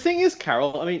the thing is,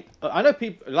 Carol, I mean, I know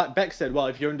people, like Beck said, well,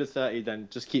 if you're under 30, then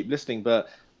just keep listening, but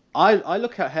I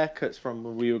look at haircuts from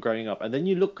when we were growing up, and then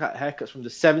you look at haircuts from the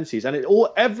 70s, and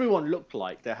everyone looked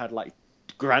like they had like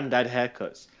granddad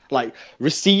haircuts, like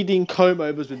receding comb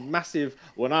overs with massive,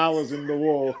 when I was in the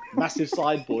war, massive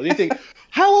sideboard. You think,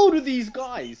 how old are these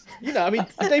guys? I mean,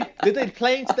 did they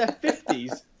play into their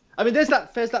 50s? I mean, there's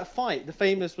that fight, the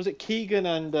famous, was it Keegan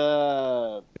and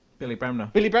Billy Bremner,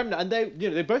 and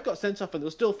they both got sent off, and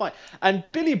they'll still fight. And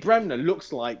Billy Bremner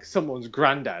looks like someone's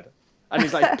granddad. And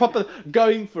he's like proper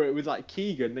going for it with like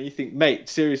Keegan. And you think, mate,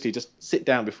 seriously, just sit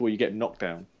down before you get knocked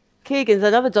down. Keegan's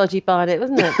another dodgy barnet,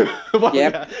 wasn't it?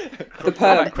 Yeah. The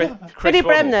perm. Billy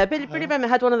Bremner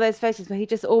had one of those faces where he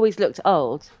just always looked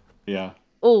old. Yeah.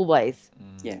 Always.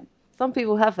 Yeah. Some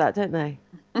people have that, don't they?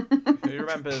 Who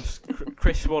remembers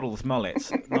Chris Waddle's mullet,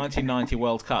 1990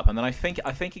 World Cup, and then I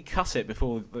think he cut it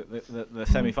before the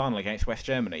semi-final against West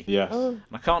Germany. Yeah. Oh. And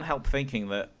I can't help thinking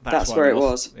that's why where we it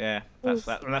lost. was. Yeah,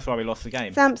 that's why we lost the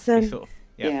game. Samson. Sort of,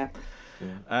 Yeah.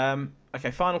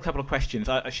 Okay, final couple of questions.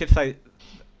 I should say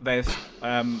there's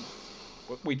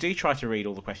we do try to read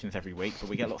all the questions every week, but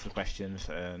we get lots of questions,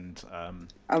 and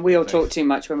we all talk too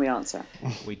much when we answer.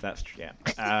 That's true, yeah.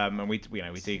 And we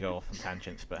do go off on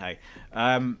tangents, but hey.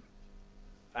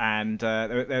 And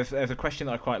there's a question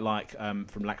that I quite like from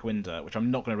Lackwinder, which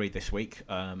I'm not going to read this week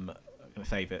going to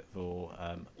save it for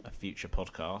a future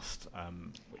podcast,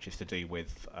 which is to do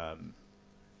with.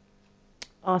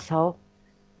 Arsehole.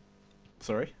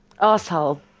 Sorry?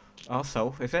 Arsehole.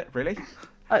 Arsehole, is it? Really?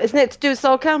 Isn't it to do with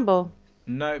Sol Campbell?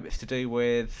 No, it's to do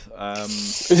with.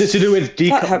 Is it to do with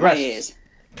decup breasts?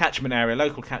 Catchment area,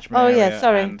 local catchment area. Yeah,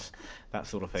 sorry. And that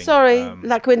sort of thing. Sorry,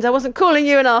 Lackwins, I wasn't calling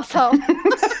you an arsehole.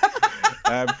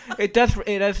 It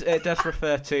does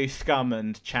refer to Scum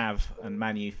and Chav and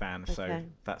Man U fans, so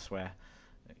that's where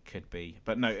it could be.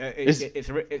 But no, it's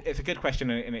a good question,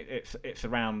 and it's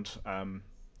around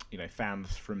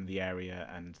fans from the area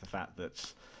and the fact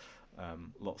that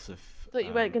lots of. Thought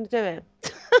you weren't going to do it.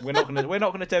 We're not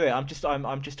going to do it. I'm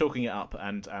just talking it up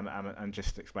and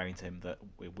just explaining to him that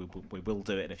we will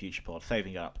do it in a future pod,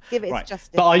 saving it up. Give it justice.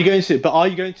 But are you going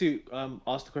to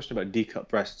ask the question about decup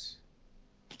breasts?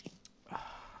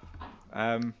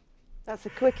 That's a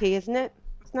quickie, isn't it?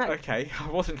 Okay, I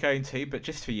wasn't going to, but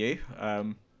just for you.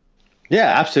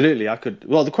 Yeah, absolutely. I could.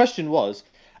 Well, the question was,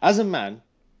 as a man.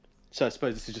 So I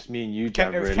suppose this is just me and you,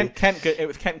 Jav, really. It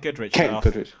was Kent Goodrich.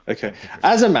 Goodrich. Okay.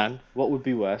 As a man, what would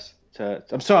be worse?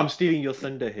 I'm sorry, I'm stealing your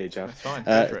thunder here, Jav. That's fine.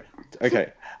 Go for it.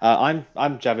 Okay. I'm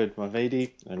Javid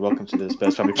Movahedi, and welcome to the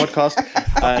Spurs Family Podcast.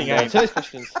 And today's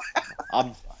questions.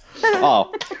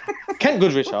 Kent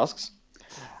Goodrich asks,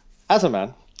 as a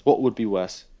man, what would be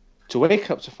worse? To wake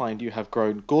up to find you have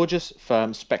grown gorgeous,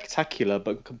 firm, spectacular,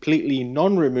 but completely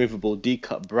non-removable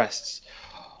D-cup breasts,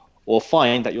 or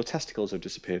find that your testicles have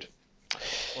disappeared?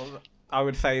 Well, I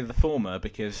would say the former,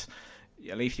 because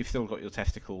at least you've still got your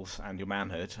testicles and your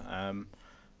manhood,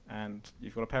 and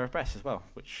you've got a pair of breasts as well,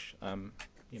 which,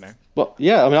 Well,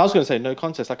 yeah, I mean, I was going to say, no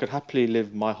contest. I could happily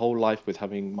live my whole life with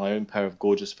having my own pair of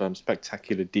gorgeous, firm,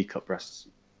 spectacular D-cup breasts.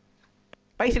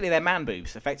 Basically, they're man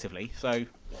boobs, effectively. So,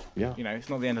 yeah, it's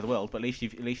not the end of the world, but at least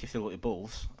you've still got your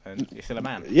balls, and you're still a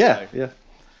man. Yeah, so. yeah. Do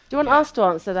you want us to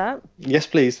answer that? Yes,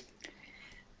 please.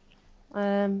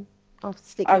 I'll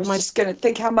stick I with was just going to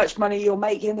think how much money you'll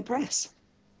make in the press.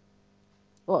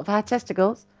 What, if I had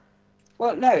testicles?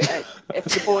 Well, no, if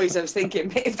the boys, I was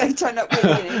thinking, if they turn up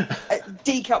with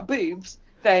D-cup boobs,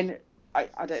 then I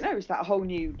don't know, is that a whole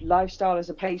new lifestyle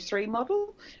as a page 3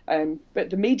 model?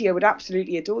 But the media would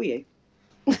absolutely adore you.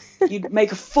 You'd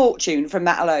make a fortune from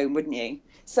that alone, wouldn't you?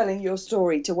 Selling your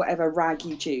story to whatever rag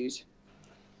you choose.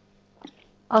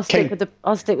 I'll stick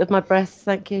with my breasts,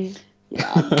 thank you. Yeah,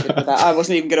 I'm good with that. I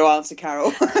wasn't even going to answer,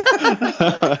 Carol.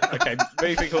 Okay,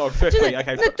 moving along swiftly.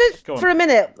 Okay, go on. For a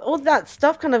minute, all that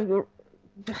stuff kind of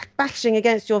bashing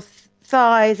against your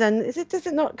thighs, and does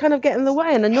it not kind of get in the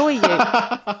way and annoy you?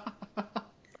 Well,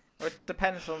 it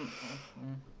depends on.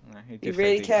 You're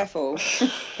really careful.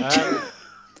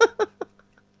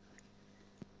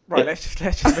 Right, let's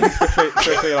just move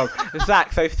swiftly along.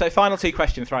 Zach, so final 2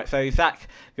 questions, right? So Zach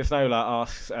Gasnola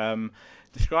asks,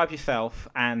 describe yourself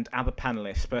and other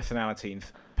panelists'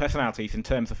 personalities in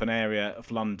terms of an area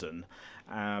of London,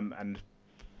 and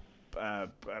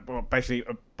basically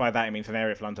by that it means an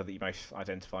area of London that you most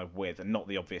identify with, and not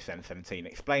the obvious N17.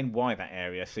 Explain why that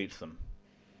area suits them.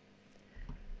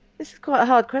 This is quite a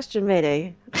hard question,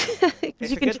 really.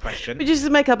 It's a good question. But you just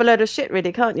make up a load of shit,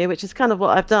 really, can't you? Which is kind of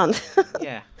what I've done.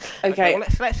 Yeah. Okay. Well,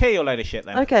 let's hear your load of shit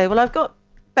then. Okay. Well, I've got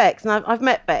Bex, and I've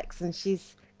met Bex, and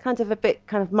she's kind of a bit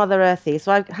kind of Mother Earthy.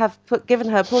 So I have given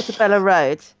her Portobello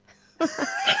Road. Okay.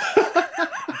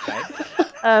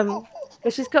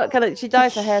 But she's got she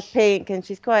dyes her hair pink, and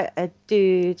she's quite a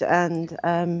dude, and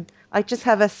I just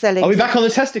have her selling. Are we back on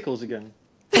the testicles again?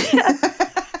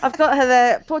 I've got her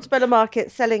there, Portobello Market,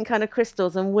 selling kind of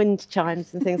crystals and wind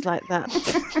chimes and things like that.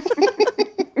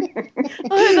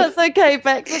 I hope that's okay,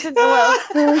 Bex. I didn't know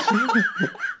what else.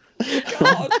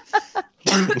 God.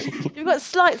 You've got a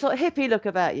slight sort of hippie look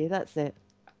about you, that's it.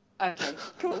 Okay,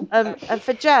 cool. And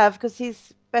for Jav, because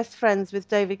he's best friends with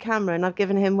David Cameron, I've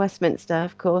given him Westminster,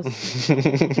 of course.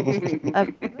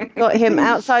 I've got him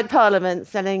outside Parliament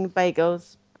selling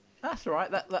bagels. That's all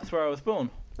right. That's where I was born.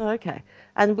 Oh, okay.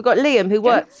 And we've got Liam, who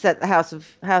works at the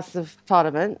Houses of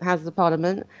Parliament,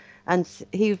 and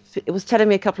he was telling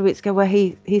me a couple of weeks ago where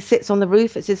he sits on the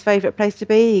roof. It's his favourite place to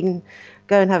be. He can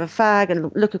go and have a fag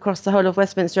and look across the whole of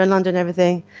Westminster and London and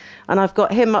everything. And I've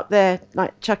got him up there,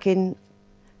 like, chucking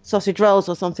sausage rolls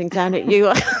or something down at you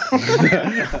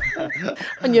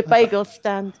on your bagel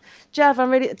stand. Dev,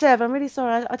 I'm really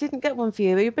sorry. I didn't get one for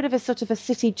you. You're a bit of a sort of a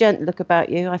city gent look about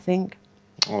you, I think.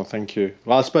 Oh, thank you.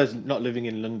 Well, I suppose not living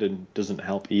in London doesn't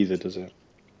help either, does it?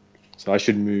 So I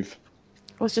should move.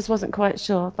 I just wasn't quite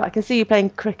sure, but I can see you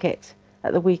playing cricket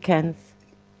at the weekends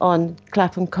on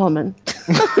Clapham Common.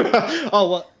 Oh,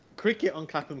 well, cricket on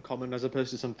Clapham Common as opposed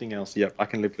to something else. Yep, I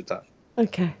can live with that.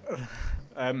 Okay.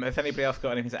 Has anybody else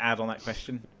got anything to add on that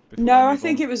question? No, I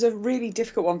think it was a really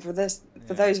difficult one for those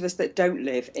of us that don't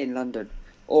live in London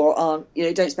or aren't,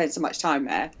 don't spend so much time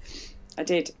there. I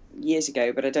did years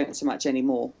ago, but I don't so much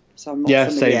anymore. So I'm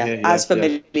not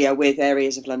familiar with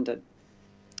areas of London.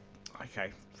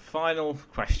 Okay, final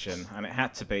question, and it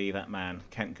had to be that man,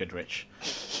 Kent Goodrich.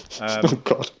 Oh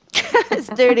God, it's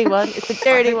a dirty one. It's a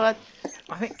dirty one.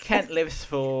 I think Kent lives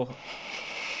for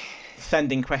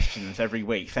sending questions every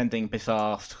week, sending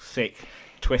bizarre, sick,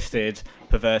 twisted,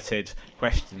 perverted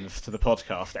questions to the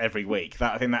podcast every week.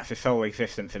 I think that's his sole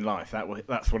existence in life.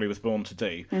 That's what he was born to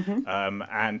do,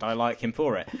 and I like him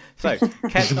for it. So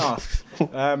Kent asks,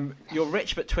 your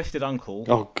rich but twisted uncle,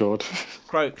 oh God,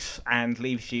 croaks and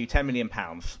leaves you £10 million,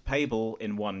 payable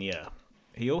in 1 year.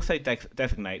 He also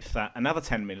designates that another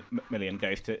 10 million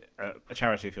goes to a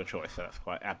charity of your choice, so that's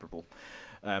quite admirable.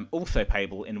 Also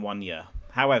payable in 1 year.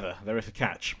 However, there is a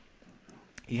catch.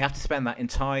 You have to spend that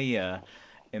entire year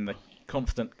in the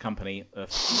constant company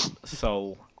of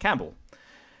Sol Campbell.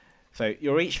 So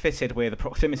you're each fitted with a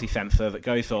proximity sensor that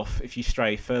goes off if you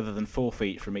stray further than 4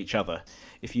 feet from each other.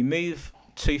 If you move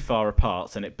too far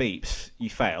apart and it beeps, you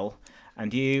fail,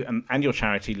 and you and your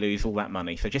charity lose all that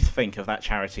money. So just think of that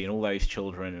charity and all those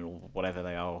children and whatever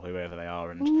they are, whoever they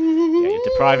are, and you're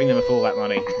depriving them of all that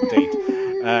money. Indeed.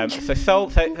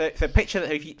 So picture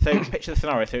the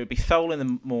scenario. So it would be Sol in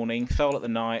the morning, Sol at the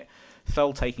night,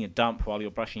 Sol taking a dump while you're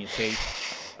brushing your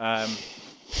teeth.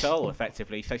 Sol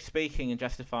effectively. So speaking and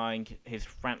justifying his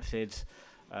rancid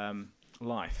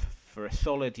life for a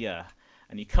solid year,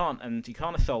 and you can't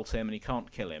assault him and you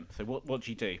can't kill him. So what do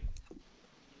you do?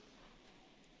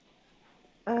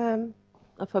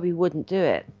 I probably wouldn't do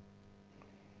it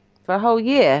for a whole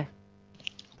year.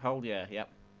 Whole year, yep.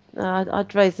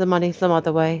 I'd raise the money some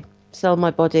other way, sell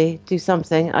my body, do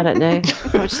something. I don't know.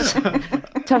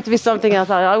 It'd have to be something else.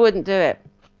 I wouldn't do it.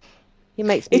 He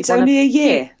makes me. It's only a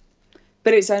year,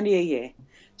 but it's only a year.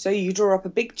 So you draw up a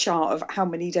big chart of how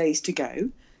many days to go,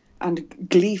 and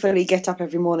gleefully get up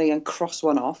every morning and cross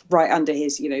one off right under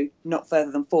his, not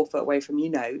further than 4 foot away from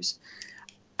your nose,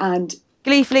 and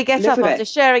gleefully get up after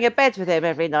sharing a bed with him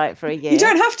every night for a year. You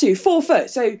don't have to 4 foot,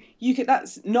 so you could.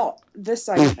 That's not the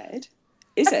same bed,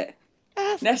 is it?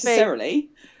 Necessarily,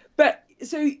 but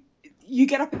so you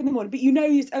get up in the morning, but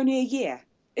it's only a year.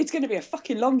 It's going to be a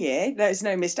fucking long year. There's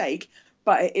no mistake,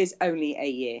 but it is only a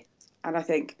year, and I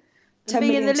think 10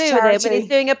 million in the loo with him when he's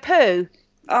doing a poo.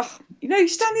 Oh, you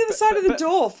stand the other side of the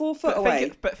door, 4 foot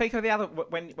away. But think of the other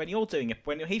when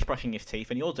he's brushing his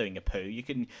teeth and you're doing a poo, you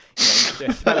can do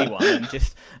a smelly one and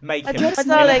just make him.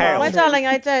 My darling,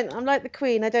 I don't. I'm like the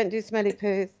Queen. I don't do smelly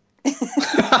poos.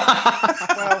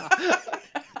 Well,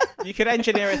 you could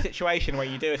engineer a situation where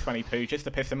you do a funny poo just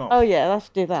to piss him off. Oh yeah, let's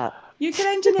do that. You can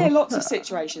engineer lots of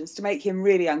situations to make him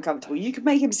really uncomfortable. You could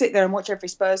make him sit there and watch every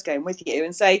Spurs game with you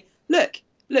and say, Look,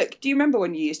 do you remember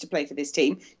when you used to play for this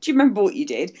team? Do you remember what you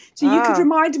did? So you could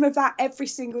remind him of that every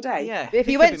single day. Yeah. If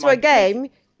you went to a game,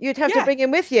 you'd have to bring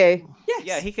him with you. Yes.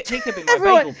 Yeah, he could be my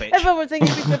bagel bitch. Everyone would think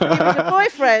he was your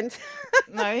boyfriend.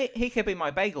 No, he could be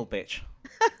my bagel bitch.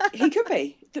 He could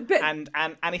be. But... And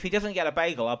if he doesn't get a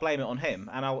bagel, I'll blame it on him.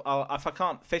 And I'll if I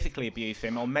can't physically abuse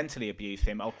him, I'll mentally abuse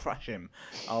him. I'll crush him.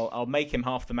 I'll make him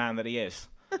half the man that he is.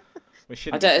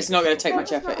 It's not going to take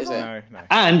much effort, is it? No.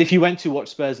 And if you went to watch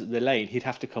Spurs at the Lane, he'd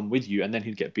have to come with you, and then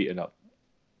he'd get beaten up.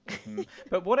 Mm-hmm.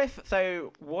 But what if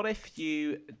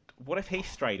he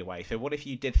strayed away? So what if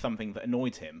you did something that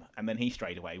annoyed him, and then he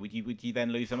strayed away? Would you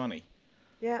then lose the money?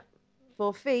 Yeah,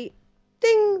 4 feet.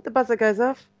 Ding! The buzzer goes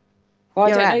off. Well, I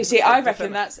don't know. See, I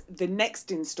reckon that's the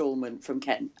next instalment from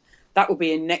Ken. That will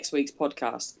be in next week's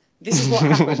podcast. This is what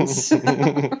happens.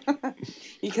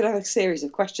 You could have a series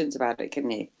of questions about it,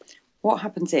 couldn't you? What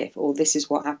happens if, or this is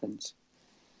what happens?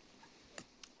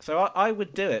 So I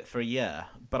would do it for a year,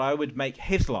 but I would make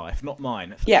his life, not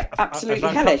mine, absolutely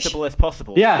as uncomfortable as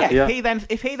possible. Yeah.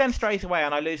 If he then strays away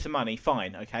and I lose the money,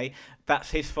 fine, okay, that's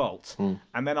his fault,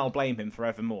 and then I'll blame him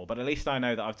forevermore. But at least I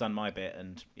know that I've done my bit,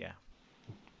 and yeah.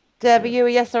 Deb, are you a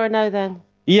yes or a no then?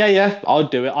 Yeah, I'll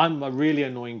do it. I'm a really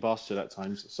annoying bastard at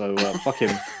times, so fuck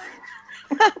him.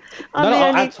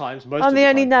 At times, most of the time. I'm the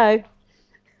only no.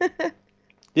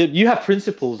 You have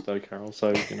principles though, Carol,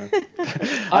 so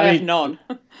I have none.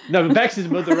 No, but Bex is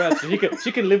Mother Earth, so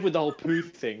she can live with the whole poo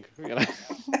thing.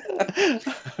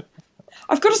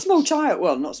 I've got a small child.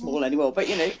 Well, not small anymore, but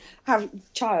have a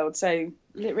child. So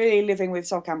really, living with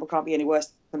Sol Campbell can't be any worse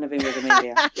than living with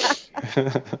Amelia.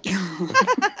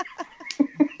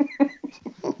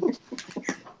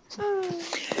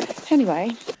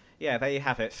 Anyway. Yeah, there you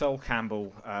have it. Sol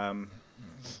Campbell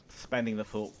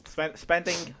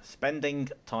spending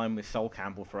time with Sol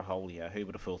Campbell for a whole year. Who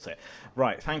would have thought it?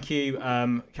 Right, thank you,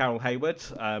 Carol Hayward.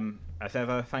 As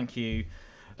ever, thank you,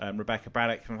 Rebecca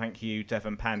Braddock, and thank you,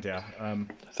 Devon Pandya.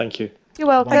 Thank you. You're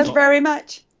welcome. Thank you very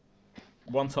much.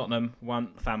 One Tottenham,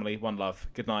 one family, one love.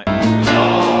 Good night. Glory,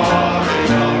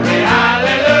 glory,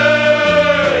 hallelujah.